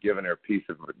metaphor for giving her a piece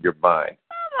of your mind.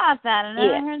 How about that? I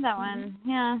never heard that one.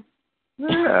 Yeah.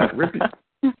 Yeah,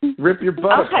 rip your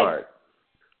butt apart.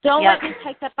 Don't let me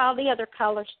take up all the other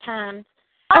callers' time.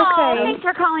 Oh, thanks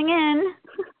for calling in.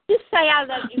 Just say I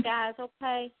love you guys,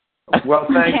 okay? Well,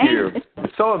 thank you.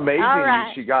 It's so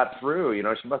amazing she got through. You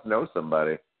know, she must know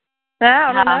somebody.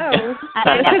 I don't know.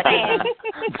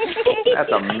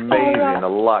 That's amazing, the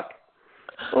luck.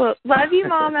 Well, love you,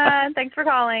 Mama. Thanks for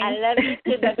calling. I love you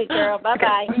too, baby girl.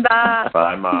 Bye-bye. Bye.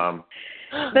 Bye, Mom.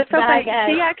 That's so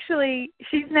funny.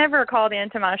 She's never called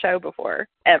into my show before,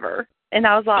 ever. And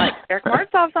I was like, Eric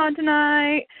Martsolf's on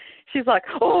tonight. She's like,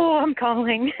 oh, I'm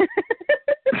calling.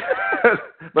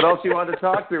 But all she wanted to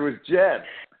talk to was Jen.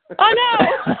 I know.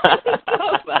 It's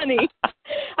so funny.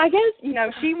 I guess,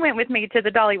 she went with me to the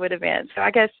Dollywood event, so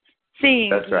I guess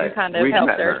seeing you kind of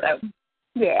helped her. So.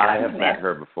 Yeah, I have met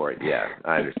her before. Yeah,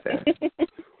 I understand.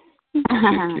 She's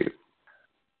cute.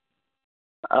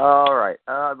 All right.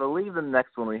 I believe the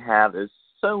next one we have is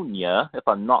Sonia, if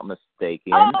I'm not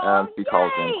mistaken. She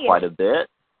calls in quite a bit.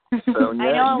 Sonia,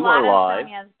 I know a you lot are live. of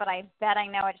Sonias, but I bet I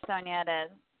know which Sonia it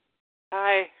is.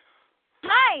 Hi.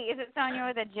 Hi, is it Sonia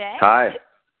with a J? Hi.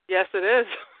 Yes, it is.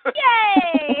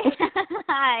 Yay!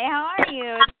 Hi, how are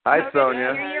you? Hi, so good Sonia.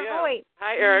 to hear your voice.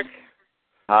 Hi, Eric.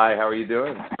 Hi, how are you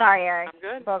doing? Sorry, Eric. I'm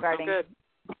good. Bogarting. I'm good.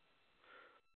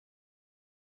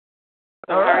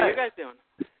 So All how right. are you guys doing?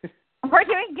 We're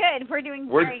doing good. We're doing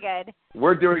very good.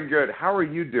 We're doing good. How are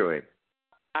you doing?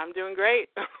 I'm doing great.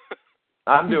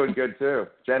 I'm doing good, too.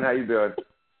 Jen, how you doing?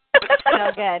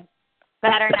 So good.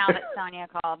 Better now that Sonia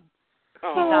called. She's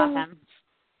awesome.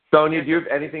 Sonia, do you have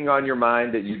anything on your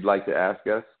mind that you'd like to ask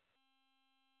us?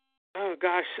 Oh,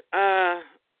 gosh.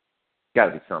 Got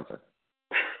to be something.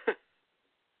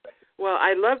 Well,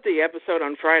 I loved the episode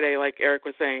on Friday, like Eric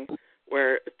was saying,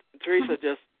 where Teresa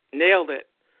just nailed it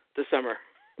this summer.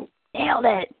 Nailed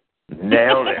it.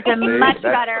 Nailed it. It's a much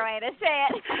better way to say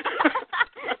it.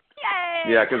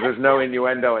 Yay. Yeah, because there's no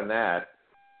innuendo in that.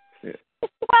 Yeah.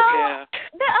 Well,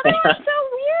 the other one's so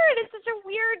weird. It's such a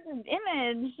weird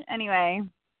image. Anyway.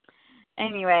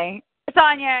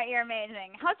 Sonia, you're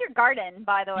amazing. How's your garden,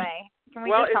 by the way? Can we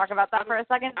just talk about that for a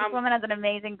second? This woman has an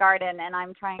amazing garden, and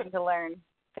I'm trying to learn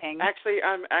things. Actually,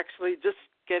 I'm just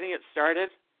getting it started.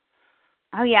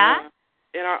 Oh, yeah?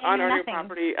 On our new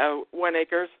property, 1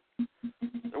 acre.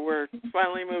 So we're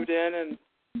finally moved in and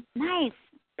nice.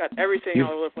 Got everything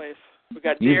all over the place. We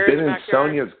got deer You've been in the backyard.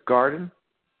 Sonia's garden?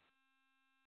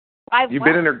 You've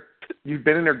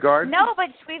been in her garden? No, but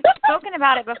we've spoken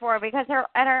about it before because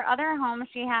at her other home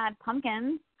she had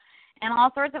pumpkins and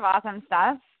all sorts of awesome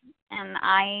stuff. And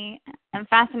I am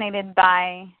fascinated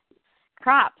by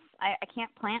crops. I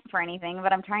can't plant for anything,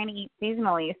 but I'm trying to eat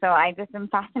seasonally, so I just am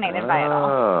fascinated by it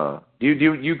all. Do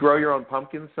you grow your own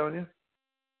pumpkins, Sonia?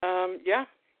 Yeah,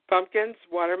 pumpkins,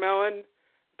 watermelon,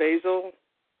 basil.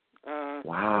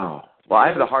 Wow. Well, I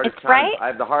have the hardest time. Right? I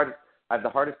have the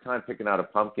hardest time picking out a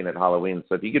pumpkin at Halloween.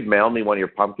 So if you could mail me one of your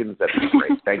pumpkins, that'd be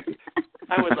great. Thank you.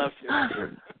 I would love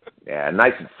to. Yeah,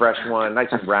 nice and fresh one, nice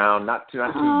and round, not too.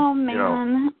 Oh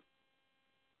man.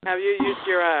 Have you used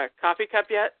your coffee cup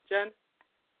yet, Jen?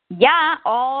 Yeah,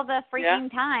 all the freaking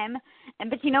time.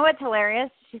 But you know what's hilarious?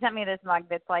 She sent me this mug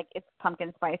that's like it's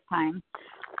pumpkin spice time.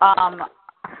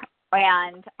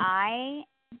 And I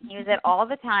use it all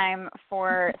the time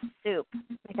for soup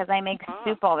because I make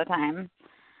soup all the time.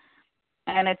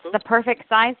 And it's the perfect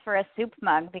size for a soup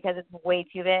mug because it's way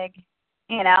too big.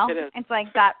 You know? It is. It's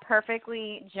like that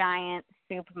perfectly giant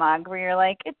soup mug where you're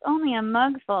like, it's only a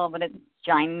mug full, but it's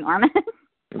ginormous.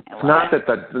 It's not that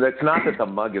the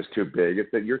mug is too big;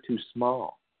 it's that you're too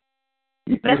small.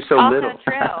 You're That's so also little.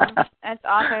 True. That's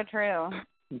also true.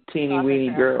 Teeny weeny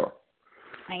girl.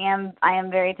 I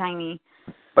am very tiny.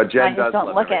 But Jen I just does don't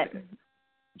love look everything. it.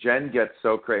 Jen gets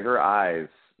so crazy. Her eyes,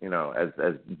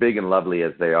 as big and lovely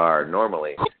as they are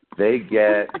normally, they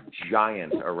get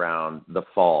giant around the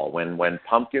fall. When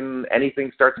pumpkin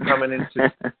anything starts coming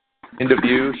into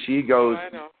view, she goes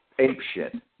ape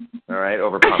shit. All right,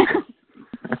 over pumpkin.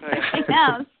 She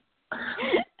knows.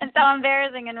 And how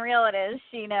embarrassing and real it is.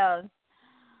 She knows.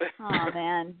 Oh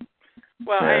man.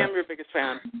 Well, I am your biggest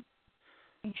fan.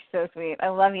 You're so sweet. I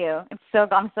love you. I'm so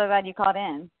glad you called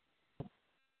in.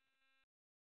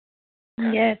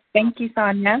 Yes, thank you,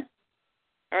 Sonia.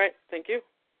 All right, thank you.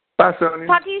 Bye, Sonia.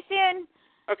 Talk to you soon.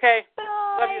 Okay.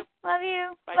 Bye. Love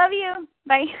you. Bye. Love you.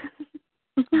 Bye.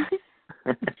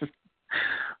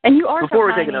 And you are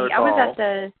Before so we take tiny. another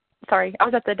I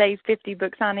was at the Dave's 50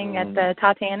 book signing at the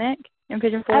Titanic in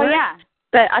Pigeon Forge. Oh yeah.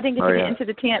 But I didn't get to get into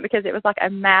the tent because it was like a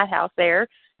madhouse there.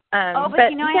 But I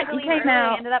had to leave early.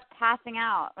 I Ended up passing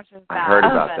out, which was bad. I heard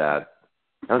about that.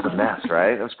 That was a mess,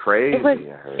 right? That was crazy.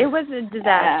 It was a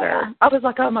disaster. I was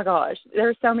like, oh my gosh, there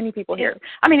are so many people here.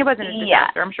 I mean, it wasn't a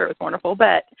disaster. I'm sure it was wonderful,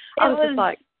 but I was just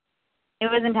like, it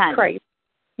was intense. Crazy.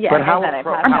 Yeah. But how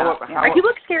you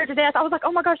look scared to death. I was like,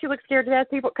 oh my gosh, you look scared to death,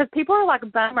 because people are like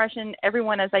bum rushing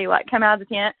everyone as they like come out of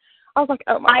the tent. I was like,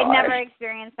 oh my gosh. I'd never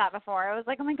experienced that before. I was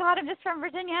like, oh my God, I'm just from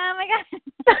Virginia. Oh my God.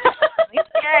 It's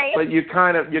scary. But you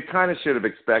kind of should have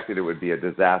expected it would be a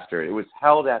disaster. It was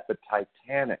held at the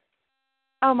Titanic.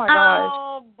 Oh my gosh.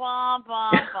 Oh,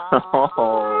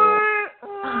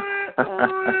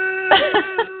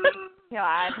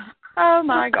 God. Oh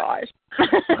my gosh.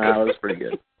 That was pretty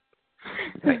good.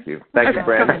 Thank you. Thank you,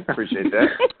 Brandon. Appreciate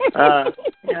that.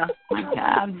 Yeah. My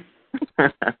God.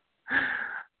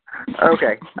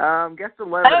 Okay. Guest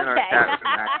 11 in our chat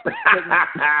room.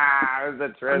 It was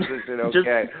a transition.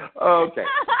 Okay. Okay.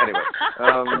 Anyway,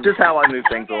 just how I move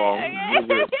things along.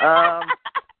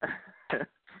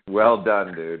 Well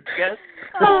done, dude. Guest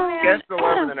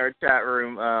 11 in our chat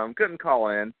room couldn't call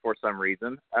in for some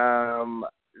reason.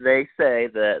 they say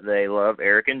that they love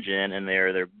Eric and Jen, and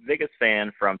they're their biggest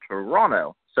fan from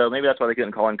Toronto. So maybe that's why they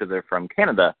couldn't call in, because they're from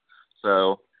Canada.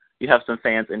 So you have some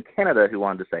fans in Canada who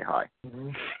wanted to say hi.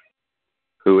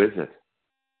 Who is it?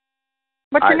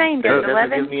 What's your name, David?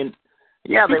 11?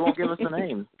 Yeah, they won't give us a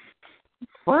name.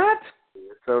 What?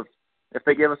 So if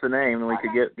they give us a name, then we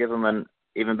could give them an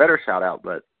even better shout out.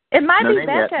 But it might be name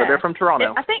Becca. Yet, but they're from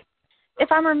Toronto. I think,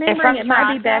 if I'm remembering, it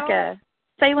might be Becca.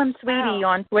 Salem Sweetie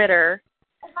on Twitter.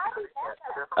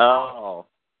 Oh.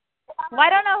 Well, I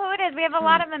don't know who it is. We have a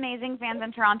lot of amazing fans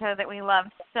in Toronto that we love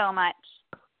so much.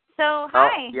 So,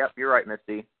 hi. Oh, yep, you're right,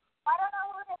 Misty. I don't know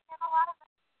who it is. We have a lot of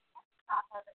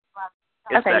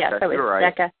Okay, Becca. yeah, so it's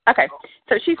right. Becca. Okay,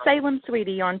 so she's Salem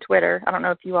Sweetie on Twitter. I don't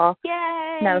know if you all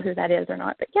Yay. know who that is or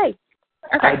not, but yay.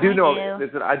 Okay. I do know.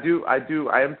 Listen, I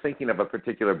am thinking of a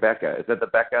particular Becca. Is that the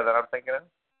Becca that I'm thinking of?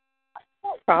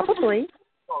 Probably.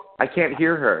 I can't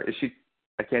hear her. Is she?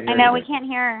 I can't hear her. I know, we can't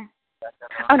hear her.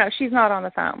 Oh, no, she's not on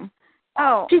the phone.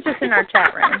 Oh. She's just in our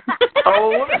chat room.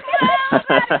 Oh.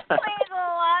 That explains a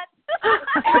lot.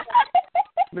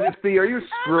 Misty, are you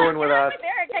screwing with us?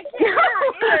 Eric, I can't hear her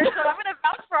either, so I'm going to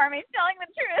vouch for him. He's telling the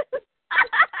truth.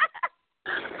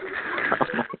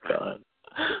 Oh, my God.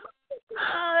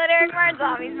 Oh, that Eric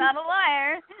Martsolf, he's not a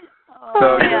liar. Oh,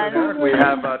 so man. we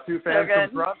have two fans So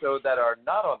from Toronto that are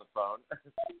not on the phone.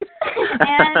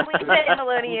 And we said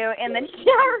hello to you in the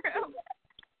chat room.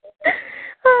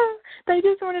 They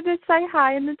just wanted to say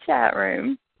hi in the chat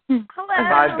room. Hello.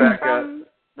 Hi, Becca. From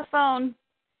the phone.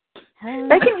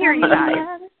 They can hear you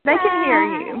guys. They can hear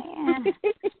you.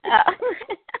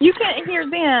 You can't hear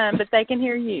them, but they can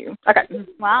hear you. Okay.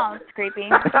 Wow, it's creepy.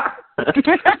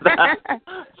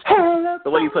 The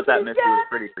way you put that, Misty, was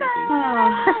pretty creepy.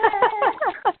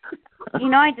 You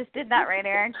know I just did that, right,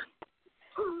 Eric?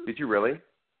 Did you really?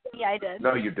 Yeah, I did.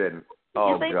 No, you didn't.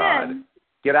 Oh, yes, I God. did.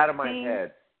 Get out of my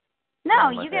head. No,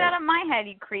 you get out of my head,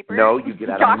 you creeper. No, you get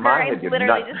out of my head, I you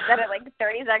literally nut. just said it like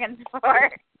 30 seconds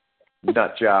before.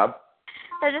 Nut job.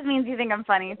 That just means you think I'm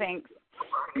funny, thanks.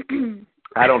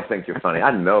 I don't think you're funny.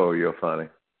 I know you're funny.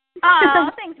 Oh,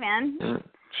 thanks, man.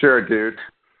 Sure, dude.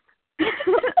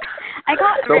 I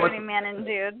call everybody man and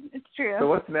dude. It's true. So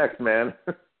what's next, man?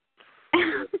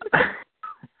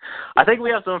 I think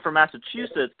we have someone from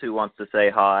Massachusetts who wants to say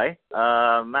hi.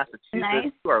 Massachusetts,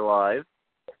 nice. You are live.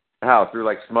 How, through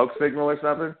like smoke signal or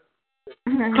something?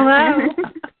 Hello.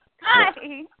 Hi.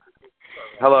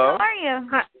 Hello. How are you?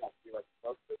 Hi.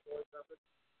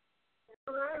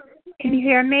 Can you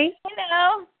hear me?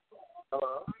 Hello.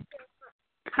 Hello.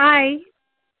 Hi.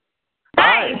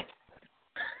 Hi.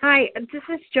 Hi. This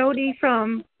is Jody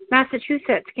from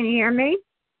Massachusetts. Can you hear me?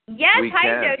 Yes. We hi,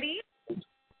 can. Jody.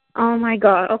 Oh my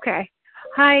God. Okay.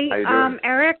 Hi. How you doing?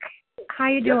 Eric. How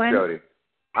you doing? Yes, Jody.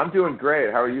 I'm doing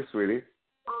great. How are you, sweetie?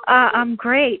 I'm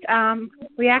great.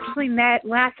 We actually met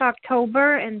last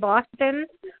October in Boston.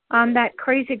 That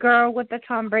crazy girl with the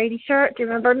Tom Brady shirt. Do you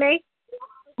remember me?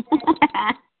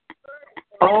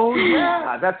 Oh,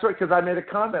 yeah. That's right, because I made a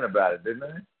comment about it, didn't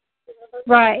I?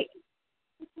 Right.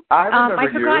 I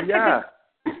remember you, yeah.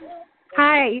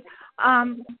 Hi.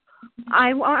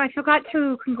 I forgot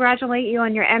to congratulate you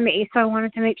on your Emmy, so I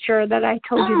wanted to make sure that I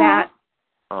told you that.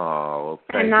 Oh, well,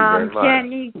 thank you and very much.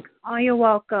 Jenny, you're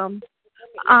welcome.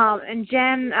 And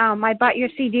Jen, I bought your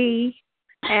CD,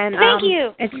 and thank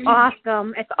you. It's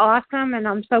awesome. It's awesome, and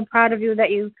I'm so proud of you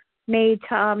that you made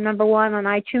number one on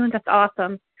iTunes. That's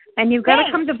awesome. And you've got to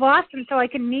come to Boston so I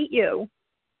can meet you.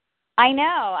 I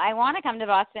know. I want to come to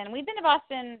Boston. We've been to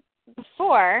Boston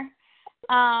before.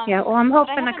 Yeah, well, I'm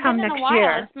hoping to come next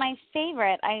year. It's my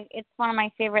favorite. It's one of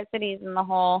my favorite cities in the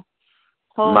whole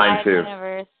Mine wide too.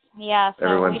 universe. Yeah, so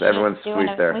everyone's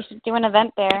sweet there. We should do an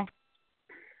event there.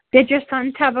 Did your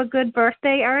sons have a good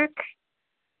birthday, Eric?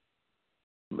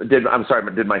 Did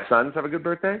my sons have a good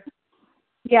birthday?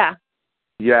 Yeah.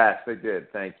 Yes, they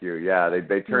did. Thank you. Yeah, they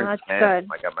turned that's 10. good.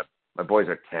 My boys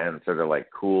are 10, so they're like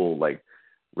cool, like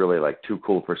really like too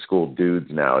cool for school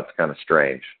dudes now. It's kind of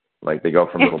strange. Like they go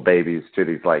from little babies to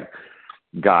these like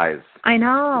guys. I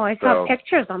know. I saw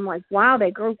pictures. I'm like, wow, they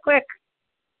grew quick.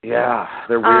 Yeah,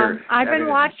 they're weird. I've been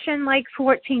watching like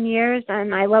 14 years,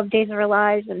 and I love Days of Our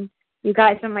Lives, and you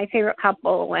guys are my favorite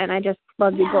couple, and I just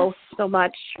love you both so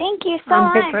much. Thank you so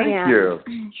much. Thank you.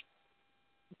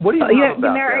 What do you love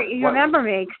about that? You remember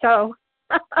me, so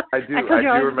I do. I told you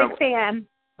I was remember. a big fan.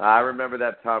 I remember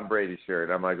that Tom Brady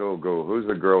shirt. I'm like, oh, go. Who's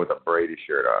the girl with a Brady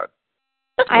shirt on?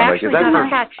 I actually have a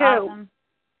tattoo. Awesome.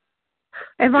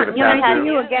 If I see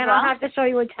you as again, well? I'll have to show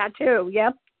you a tattoo.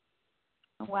 Yep.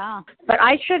 Wow. But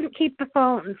I shouldn't keep the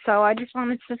phone, so I just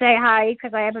wanted to say hi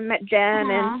because I haven't met Jen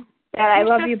and that I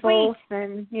love you both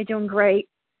and you're doing great.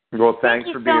 Well, thanks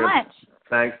Thank for you being. so much.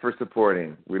 Thanks for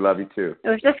supporting. We love you too. It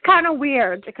was just kind of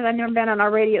weird because I've never been on a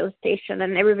radio station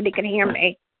and everybody can hear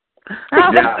me.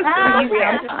 Oh,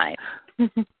 Yeah. fine.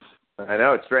 I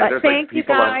know it's strange. But There's thank like you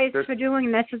people guys on, for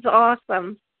doing this. It's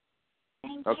awesome.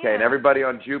 Thank okay, you. and everybody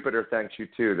on Jupiter thanks you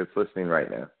too that's listening right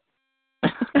now.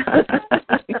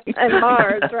 And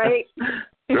Mars, right?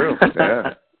 True.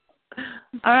 Yeah.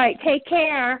 All right. Take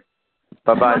care.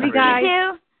 Bye-bye. Love you guys.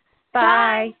 You too.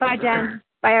 Bye. Bye, Jen.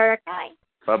 Bye, Eric. Bye.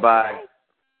 Bye-bye.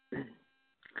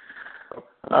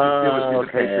 Oh,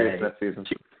 the Patriots next season.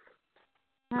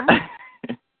 Huh?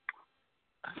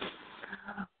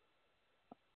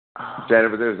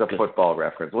 Jennifer, there's a football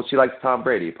reference. Well, she likes Tom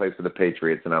Brady. He plays for the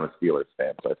Patriots, and I'm a Steelers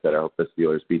fan. So I said I hope the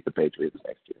Steelers beat the Patriots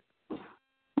next year.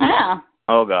 Yeah.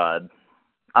 Oh, God.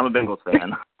 I'm a Bengals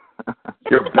fan.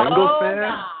 You're a Bengals fan?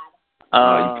 God.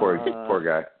 Oh, you poor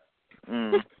guy.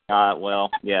 Well,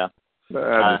 yeah.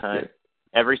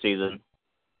 Every season.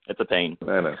 It's a pain.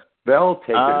 I know. They'll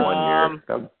take it 1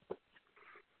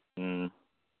 year.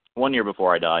 1 year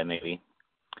before I die, maybe.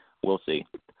 We'll see.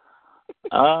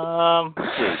 Let's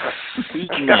see. Who's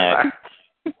next?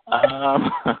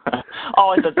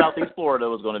 I said Southeast Florida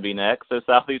was going to be next. So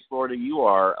Southeast Florida, you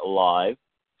are live.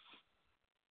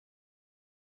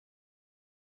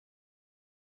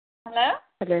 Hello?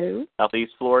 Hello.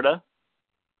 Southeast Florida.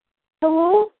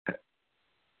 Hello?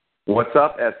 What's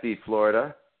up, SC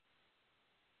Florida?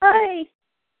 Hi.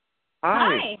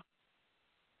 Hi.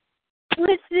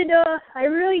 Listen, I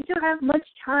really don't have much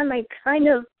time. I kind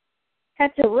of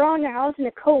had to run. I was in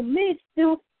a cold minutes,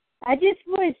 so I just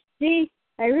want to say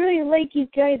I really like you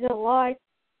guys a lot,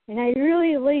 and I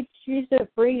really like Teresa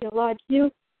Brady a lot,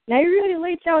 too. And I really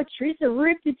liked how Teresa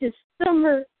ripped it this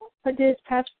summer, this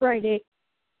past Friday.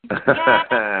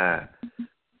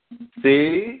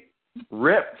 See?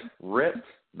 Ripped.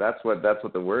 That's what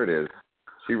the word is.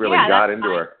 She really got into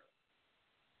her.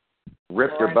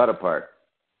 Ripped her butt apart.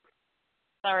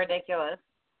 So ridiculous.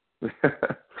 Well,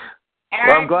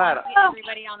 I'm glad.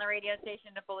 Everybody on the radio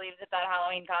station to believe that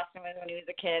Halloween costume was when he was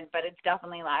a kid, but it's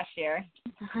definitely last year.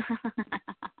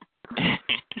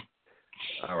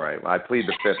 All right. I plead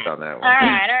the fifth on that one. All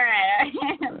right.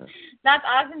 That's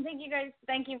awesome. Thank you guys.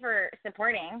 Thank you for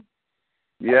supporting.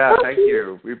 Yeah, thank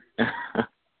you.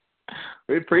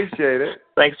 We appreciate it.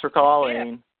 Thanks for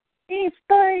calling. Thanks.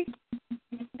 Bye.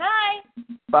 Bye.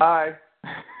 Bye.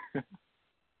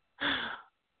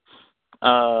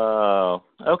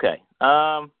 Okay.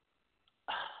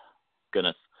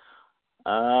 Goodness.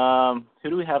 Who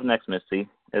do we have next, Misty?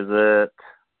 Is it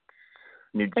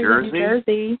New Jersey? New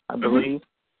Jersey. I believe.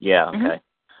 Yeah, okay.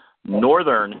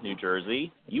 Northern New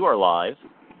Jersey, you are live.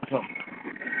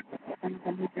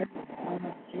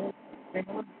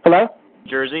 Hello?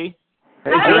 Jersey?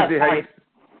 Hey, Jersey.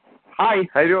 Hi.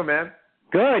 How you doing, man?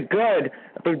 Good.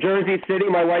 From Jersey City.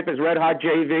 My wife is Red Hot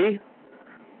JV.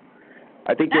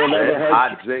 I think you remember her.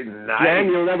 Hot JV. Nice. Jen,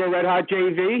 you remember Red Hot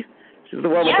JV? She's the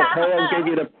one with the pillow, gave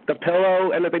you the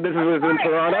pillow, and I think this was in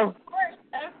Toronto. Of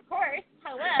course.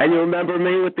 Hello. And you remember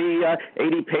me with the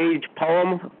 80-page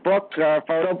poem book,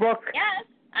 photo book? Yes,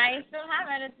 I still have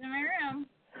it. It's in my room.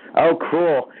 Oh,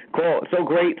 cool. So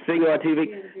great seeing you on TV.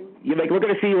 We're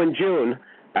going to see you in June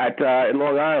in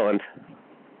Long Island.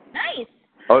 Nice.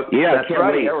 Oh, yeah, that's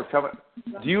right. Wait. Yeah, we're coming.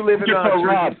 Do you live in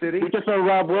Jersey City? We just saw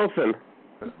Rob Wilson.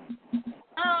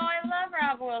 Oh, I love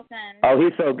Rob Wilson. Oh,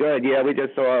 he's so good. Yeah, we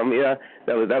just saw him. Yeah,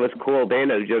 that was cool.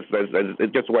 Dana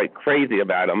just went crazy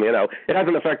about him. You know, it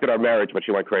hasn't affected our marriage, but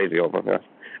she went crazy over him. Yeah.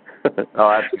 Oh,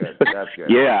 that's good. That's good.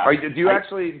 Yeah.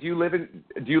 Do you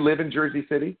live in Jersey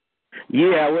City?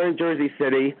 Yeah, we're in Jersey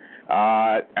City,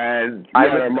 and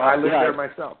I live there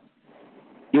myself.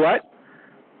 You what?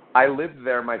 I lived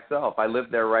there myself. I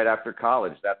lived there right after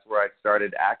college. That's where I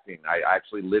started acting. I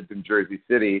actually lived in Jersey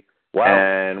City. Wow.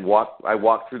 And I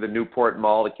walked through the Newport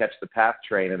Mall to catch the PATH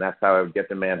train, and that's how I would get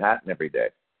to Manhattan every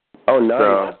day. Oh, nice.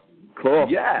 So, cool.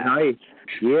 Yeah. Nice.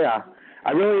 Yeah.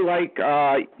 I really like,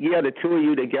 the two of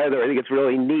you together. I think it's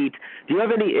really neat. Do you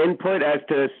have any input as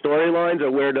to storylines or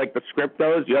where, the script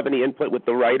goes? Do you have any input with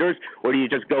the writers, or do you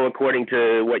just go according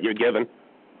to what you're given?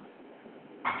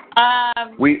 I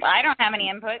don't have any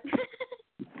input.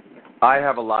 I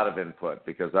have a lot of input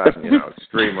because I'm,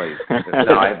 extremely.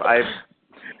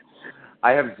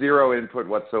 I have zero input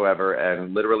whatsoever,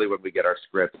 and literally when we get our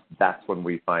script, that's when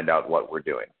we find out what we're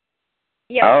doing.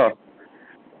 Yeah. Oh,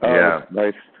 yeah.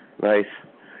 Nice. Yeah.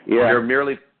 We're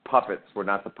merely puppets. We're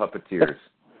not the puppeteers.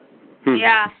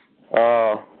 Yeah.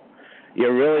 Oh,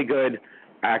 you're really good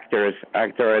actor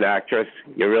and actress.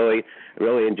 You really,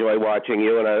 really enjoy watching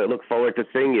you, and I look forward to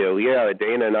seeing you. Yeah,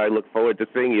 Dana and I look forward to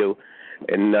seeing you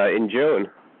in June.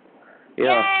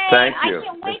 Yeah. Yay! Thank you. I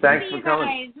can't wait Thanks to see you for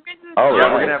coming. guys. Oh, yeah,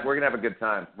 right. we're gonna have a good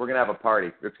time. We're gonna have a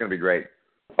party. It's gonna be great.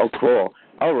 Oh, cool.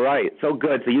 All right. So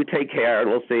good. So you take care, and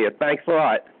we'll see you. Thanks a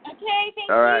lot. Okay, thank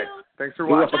All right. you. Thanks for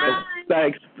You're watching. welcome.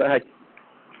 Thanks. Bye.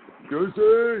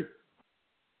 Josie.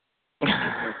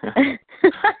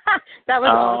 That was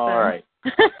awesome. All right.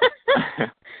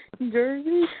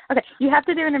 Jersey. Okay, you have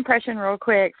to do an impression real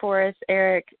quick for us,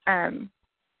 Eric.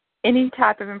 Any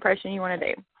type of impression you want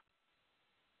to do.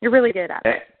 You're really good at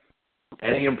it.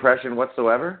 Any impression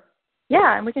whatsoever?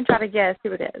 Yeah, and we can try to guess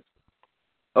who it is.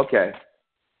 Okay.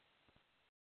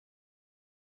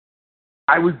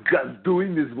 I was just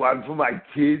doing this one for my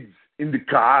kids in the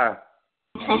car.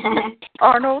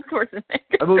 Arnold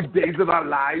Schwarzenegger. And those days of our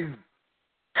lives.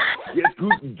 Yes,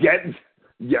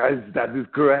 that is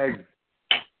correct.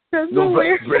 That's no,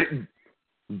 hilarious.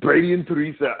 Brady and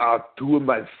Teresa are two of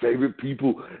my favorite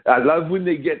people. I love when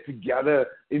they get together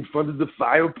in front of the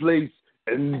fireplace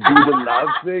and do the love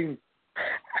thing.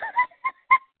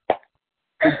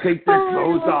 They take their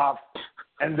clothes off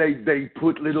and they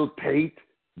put little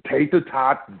tater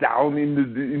tots down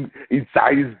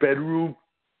inside his bedroom.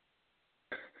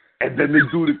 And then they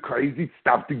do the crazy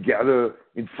stuff together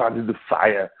in front of the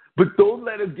fire. But don't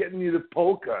let him get near the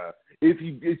poker. If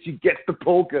she gets the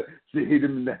poker, she hit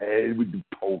him in the head with the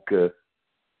poker.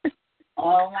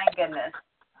 Oh, my goodness.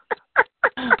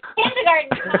 Kindergarten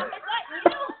stuff. Is that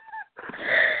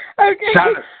you? Okay.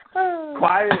 Shut up.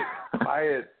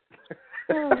 Quiet.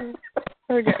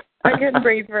 Okay. I couldn't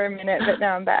breathe for a minute, but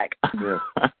now I'm back. Yeah.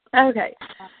 Okay.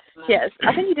 Yes.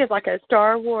 I think you did like a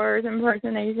Star Wars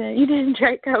impersonation. You did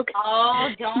Drake Coke. Oh,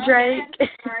 don't Drake.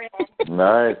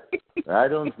 I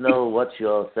don't know what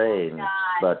you're saying,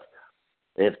 but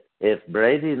if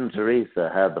Brady and Teresa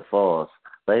had the Force,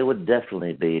 they would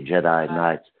definitely be Jedi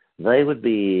Knights. They would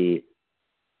be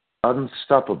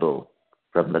unstoppable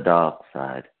from the dark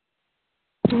side.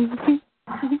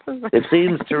 It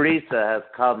seems Teresa has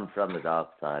come from the dark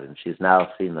side, and she's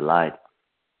now seen the light.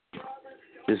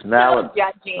 She's now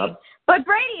judging. But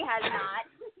Brady has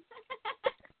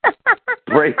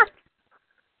not.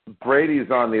 Brady's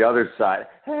on the other side.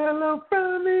 Hello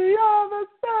from the other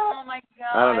side. Oh, my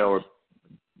God. I don't know.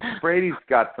 Brady's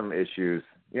got some issues.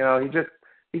 You know, he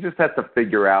just has to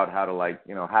figure out how to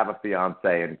have a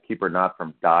fiance and keep her not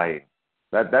from dying.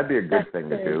 That'd be a good thing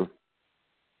to do.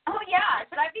 Oh, yeah.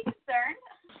 Should I be concerned?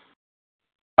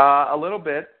 A little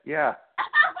bit, yeah. Oh,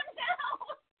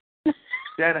 no.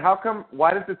 Jen,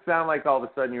 why does it sound like all of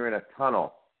a sudden you're in a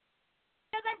tunnel?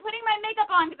 Because I'm putting my makeup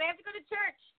on because I have to go to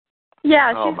church. Yeah,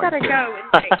 she's got to go.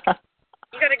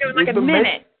 You got to go in like a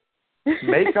minute.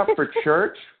 Makeup for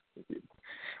church?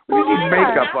 Well, you need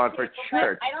makeup on for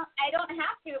church. I don't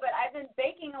have to, but I've been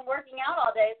baking and working out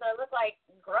all day, so I look like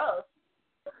gross.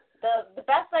 The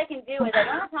best I can do is I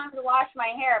don't have time to wash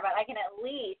my hair, but I can at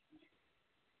least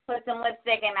put some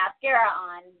lipstick and mascara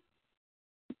on.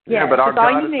 Yeah, but our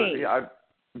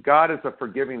God is a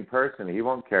forgiving person. He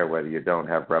won't care whether you don't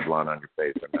have Revlon on your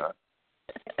face or not.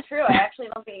 It's true. I actually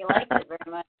don't think he likes it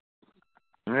very much.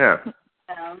 Yeah.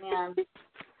 So, yeah.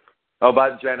 Oh,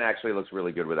 but Jen actually looks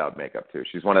really good without makeup too.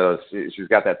 She's one of those. She's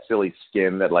got that silly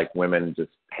skin that like women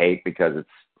just hate because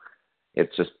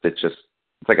it's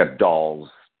like a doll's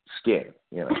skin,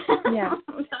 you know. Yeah,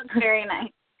 that's very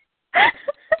nice.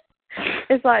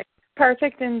 It's like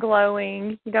perfect and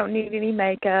glowing. You don't need any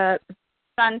makeup.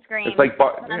 Sunscreen. It's like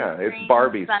it's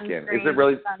Barbie skin. Is it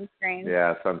really? Sunscreen.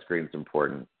 Yeah, sunscreen's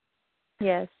important.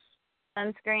 Yes.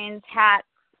 Sunscreens, hats,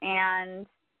 and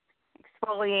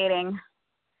exfoliating.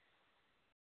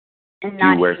 And Do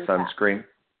you wear sunscreen?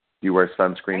 Do you wear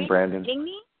sunscreen, Brandon? Are you kidding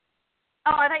me?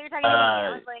 Oh, I thought you were talking to me. I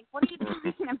was like, what are you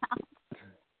talking about?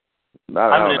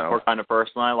 I'm an indoor kind of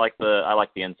person. I like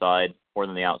the inside more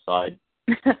than the outside.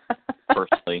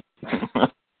 Personally,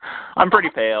 I'm pretty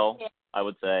pale, I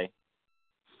would say.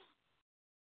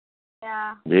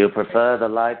 Yeah. Do you prefer the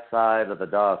light side or the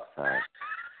dark side?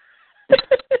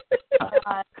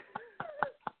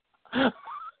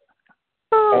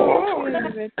 Oh,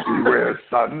 you wear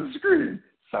sunscreen.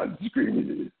 Sunscreen it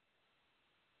is.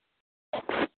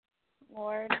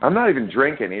 Lord. I'm not even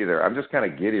drinking either. I'm just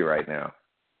kind of giddy right now.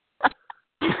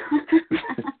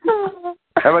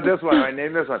 How about this one? I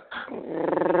named this one.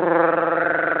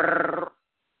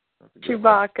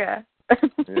 Chewbacca.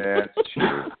 Yeah, it's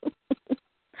Chew.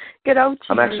 Good old Chew.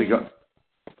 I'm actually going.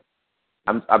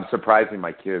 I'm surprising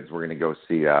my kids. We're going to go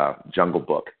see Jungle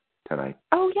Book tonight.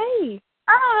 Oh, yay.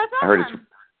 Oh, that's awesome.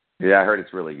 I heard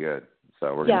it's really good.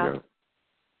 So we're going to go.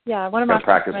 Yeah, one of my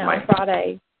friends went on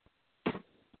Friday.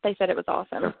 They said it was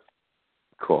awesome.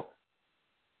 Cool.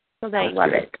 So they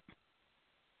love it.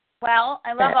 Well,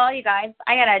 I love all you guys.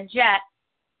 I got a jet.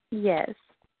 Yes.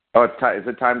 Oh, is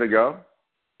it time to go?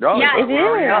 No, yeah, it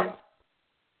is.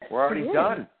 We're already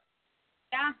done.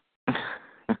 Yeah.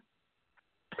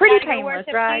 Pretty painless,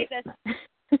 right?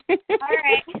 All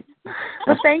right.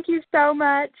 Well, thank you so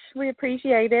much. We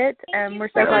appreciate it. We're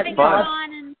so glad you called.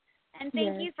 And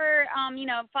thank you for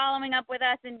following up with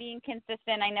us and being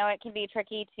consistent. I know it can be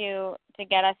tricky to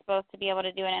get us both to be able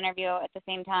to do an interview at the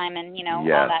same time and all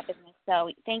that business. So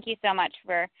thank you so much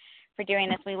for doing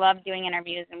this. We love doing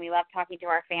interviews and we love talking to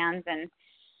our fans, and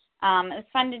it was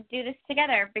fun to do this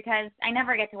together because I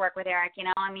never get to work with Eric.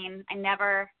 I mean, I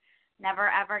never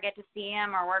ever get to see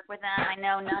him or work with him. I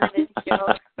know none of his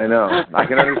jokes. I know. I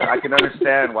can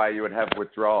understand why you would have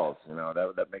withdrawals.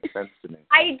 That makes sense to me.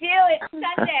 I do. It's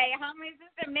Sunday. How am I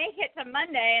supposed to make it to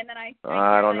Monday? And then I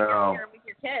don't know. You're here with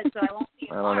your kids, so I won't see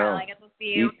you tomorrow. I guess we'll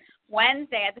see you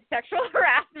Wednesday at the sexual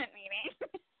harassment meeting.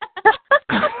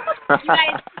 You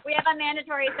guys, we have a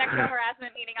mandatory sexual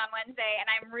harassment meeting on Wednesday, and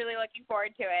I'm really looking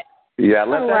forward to it. Yeah,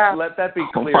 let that be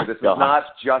clear. This is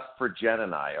not just for Jen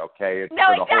and I, okay? It's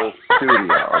for the whole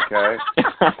studio, okay?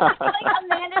 It's like a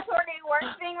mandatory work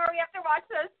thing where we have to watch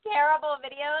those terrible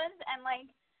videos, and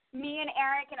me and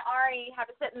Eric and Ari have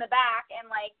to sit in the back and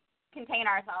contain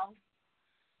ourselves.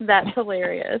 That's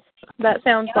hilarious. That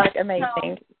sounds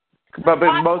amazing. But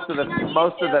most of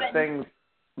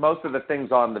the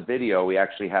things on the video we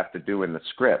actually have to do in the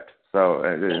script. So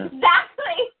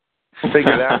exactly.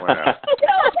 Figure that one out. So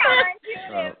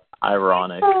counterintuitive.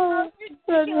 Ironic. Oh,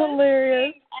 that's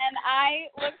hilarious. And I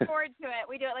look forward to it.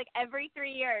 We do it every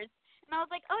 3 years. And I was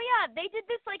like, oh yeah, they did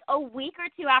this a week or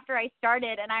two after I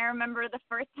started. And I remember the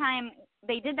first time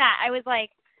they did that, I was like,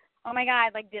 oh my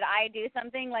God, did I do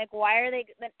something? Why are they,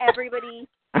 everybody,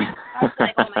 I was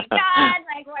like, oh my God,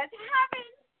 what's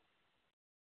happened?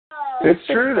 Oh, it's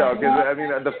true though,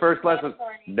 because the first lesson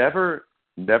was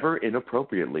never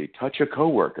inappropriately touch a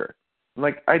coworker. I'm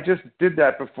like, I just did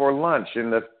that before lunch in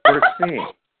the first scene.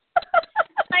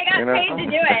 I got paid to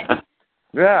do it.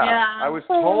 Yeah. I was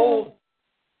told.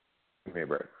 Give me a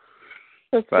break.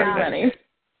 That's pretty funny.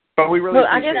 But we really. Well,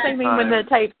 I guess they mean when the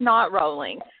tape's not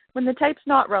rolling. When the tape's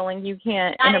not rolling, you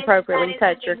can't inappropriately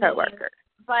touch your coworker.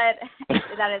 But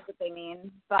that is what they mean.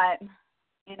 But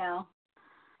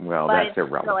Well, but that's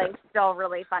irrelevant. It's still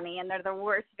really funny, and they're the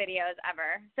worst videos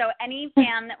ever. So any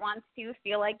fan that wants to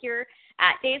feel like you're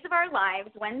at Days of Our Lives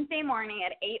Wednesday morning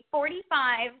at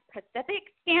 8:45 Pacific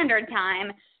Standard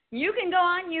Time, you can go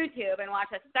on YouTube and watch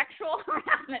a sexual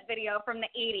harassment video from the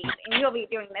 80s, and you'll be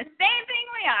doing the same thing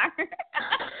we are.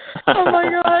 Oh my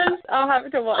gosh, I'll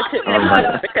have to watch it. Oh my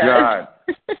God.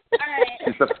 All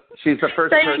right. She's the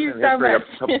first person in history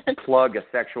to plug a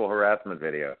sexual harassment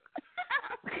video.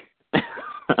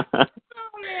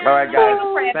 All right, guys.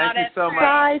 Thank you so much.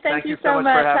 Bye. Thank you so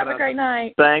much. Have a great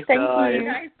night. Thanks, Thank guys.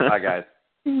 you. Bye, guys.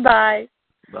 Bye.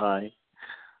 Bye.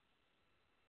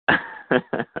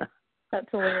 That's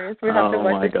hilarious. We have to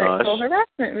watch the sexual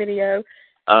harassment video.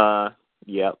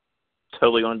 Yep.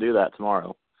 Totally going to do that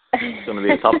tomorrow. It's going to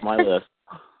be at the top of my list.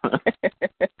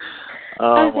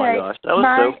 Oh, my gosh. That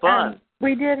was so fun.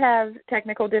 We did have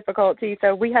technical difficulty,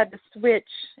 so we had to switch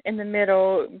in the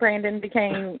middle. Brandon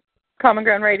became Common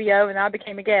Ground Radio, and I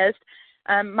became a guest.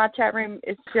 My chat room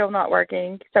is still not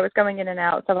working, so it's going in and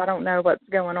out, so I don't know what's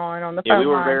going on the phone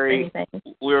line or anything.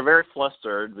 We were very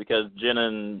flustered because Jen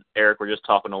and Eric were just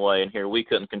talking away, and here we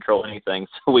couldn't control anything,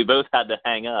 so we both had to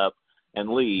hang up and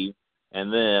leave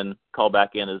and then call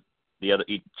back in as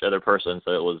each other person,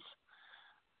 so it was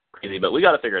crazy. But we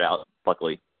got to figure it out,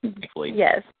 luckily. Thankfully.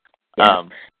 Yes.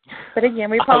 But again,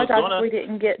 we apologize if we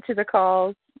didn't get to the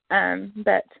calls,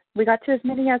 but we got to as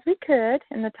many as we could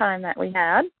in the time that we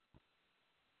had.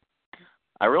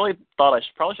 I really thought I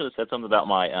probably should have said something about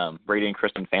my Brady and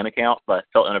Kristen fan account, but I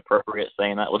felt inappropriate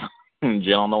saying that with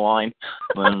Jen on the line.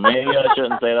 Maybe I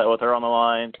shouldn't say that with her on the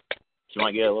line. She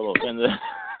might get a little offended.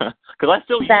 Because I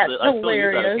still use it. I still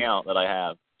use that account that I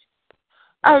have.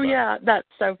 Oh, yeah. That's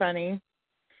so funny.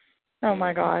 Oh,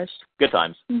 my gosh. Good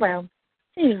times. Well,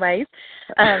 anyways,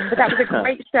 but that was a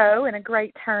great show and a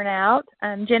great turnout.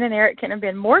 Jen and Eric couldn't have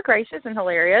been more gracious and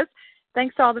hilarious.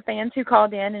 Thanks to all the fans who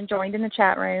called in and joined in the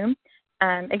chat room.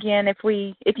 Again, if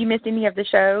you missed any of the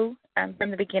show from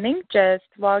the beginning, just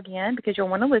log in because you'll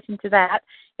want to listen to that.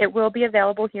 It will be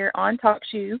available here on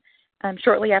TalkShoe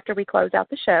shortly after we close out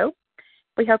the show.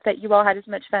 We hope that you all had as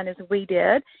much fun as we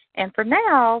did. And for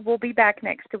now, we'll be back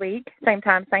next week, same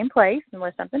time, same place,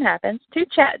 unless something happens, 2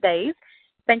 chat days.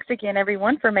 Thanks again,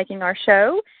 everyone, for making our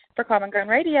show. For Common Ground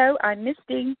Radio, I'm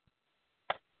Misty.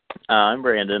 I'm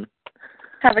Brandon.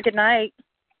 Have a good night.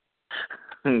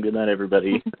 Good night,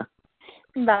 everybody.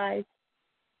 Bye.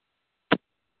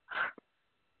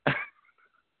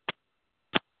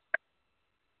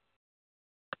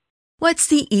 What's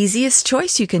the easiest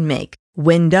choice you can make?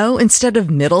 Window instead of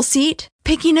middle seat?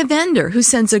 Picking a vendor who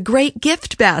sends a great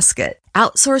gift basket?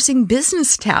 Outsourcing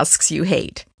business tasks you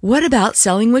hate? What about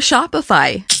selling with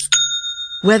Shopify?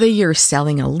 Whether you're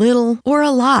selling a little or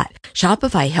a lot,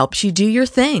 Shopify helps you do your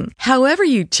thing, however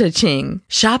you cha-ching.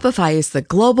 Shopify is the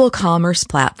global commerce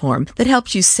platform that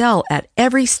helps you sell at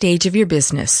every stage of your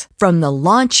business. From the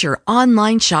launch your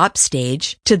online shop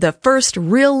stage to the first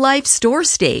real-life store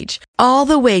stage, all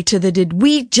the way to the did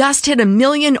we just hit 1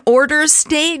 million orders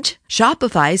stage?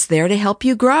 Shopify's there to help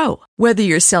you grow. Whether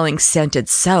you're selling scented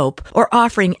soap or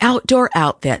offering outdoor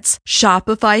outfits,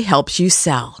 Shopify helps you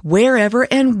sell. Wherever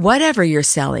and whatever you're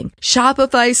selling,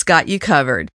 Shopify's got you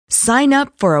covered. Sign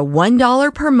up for a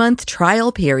 $1 per month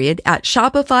trial period at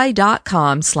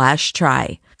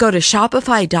shopify.com/try. Go to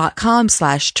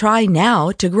shopify.com/try now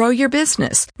to grow your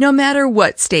business, no matter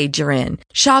what stage you're in.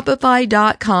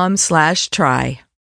 Shopify.com/try.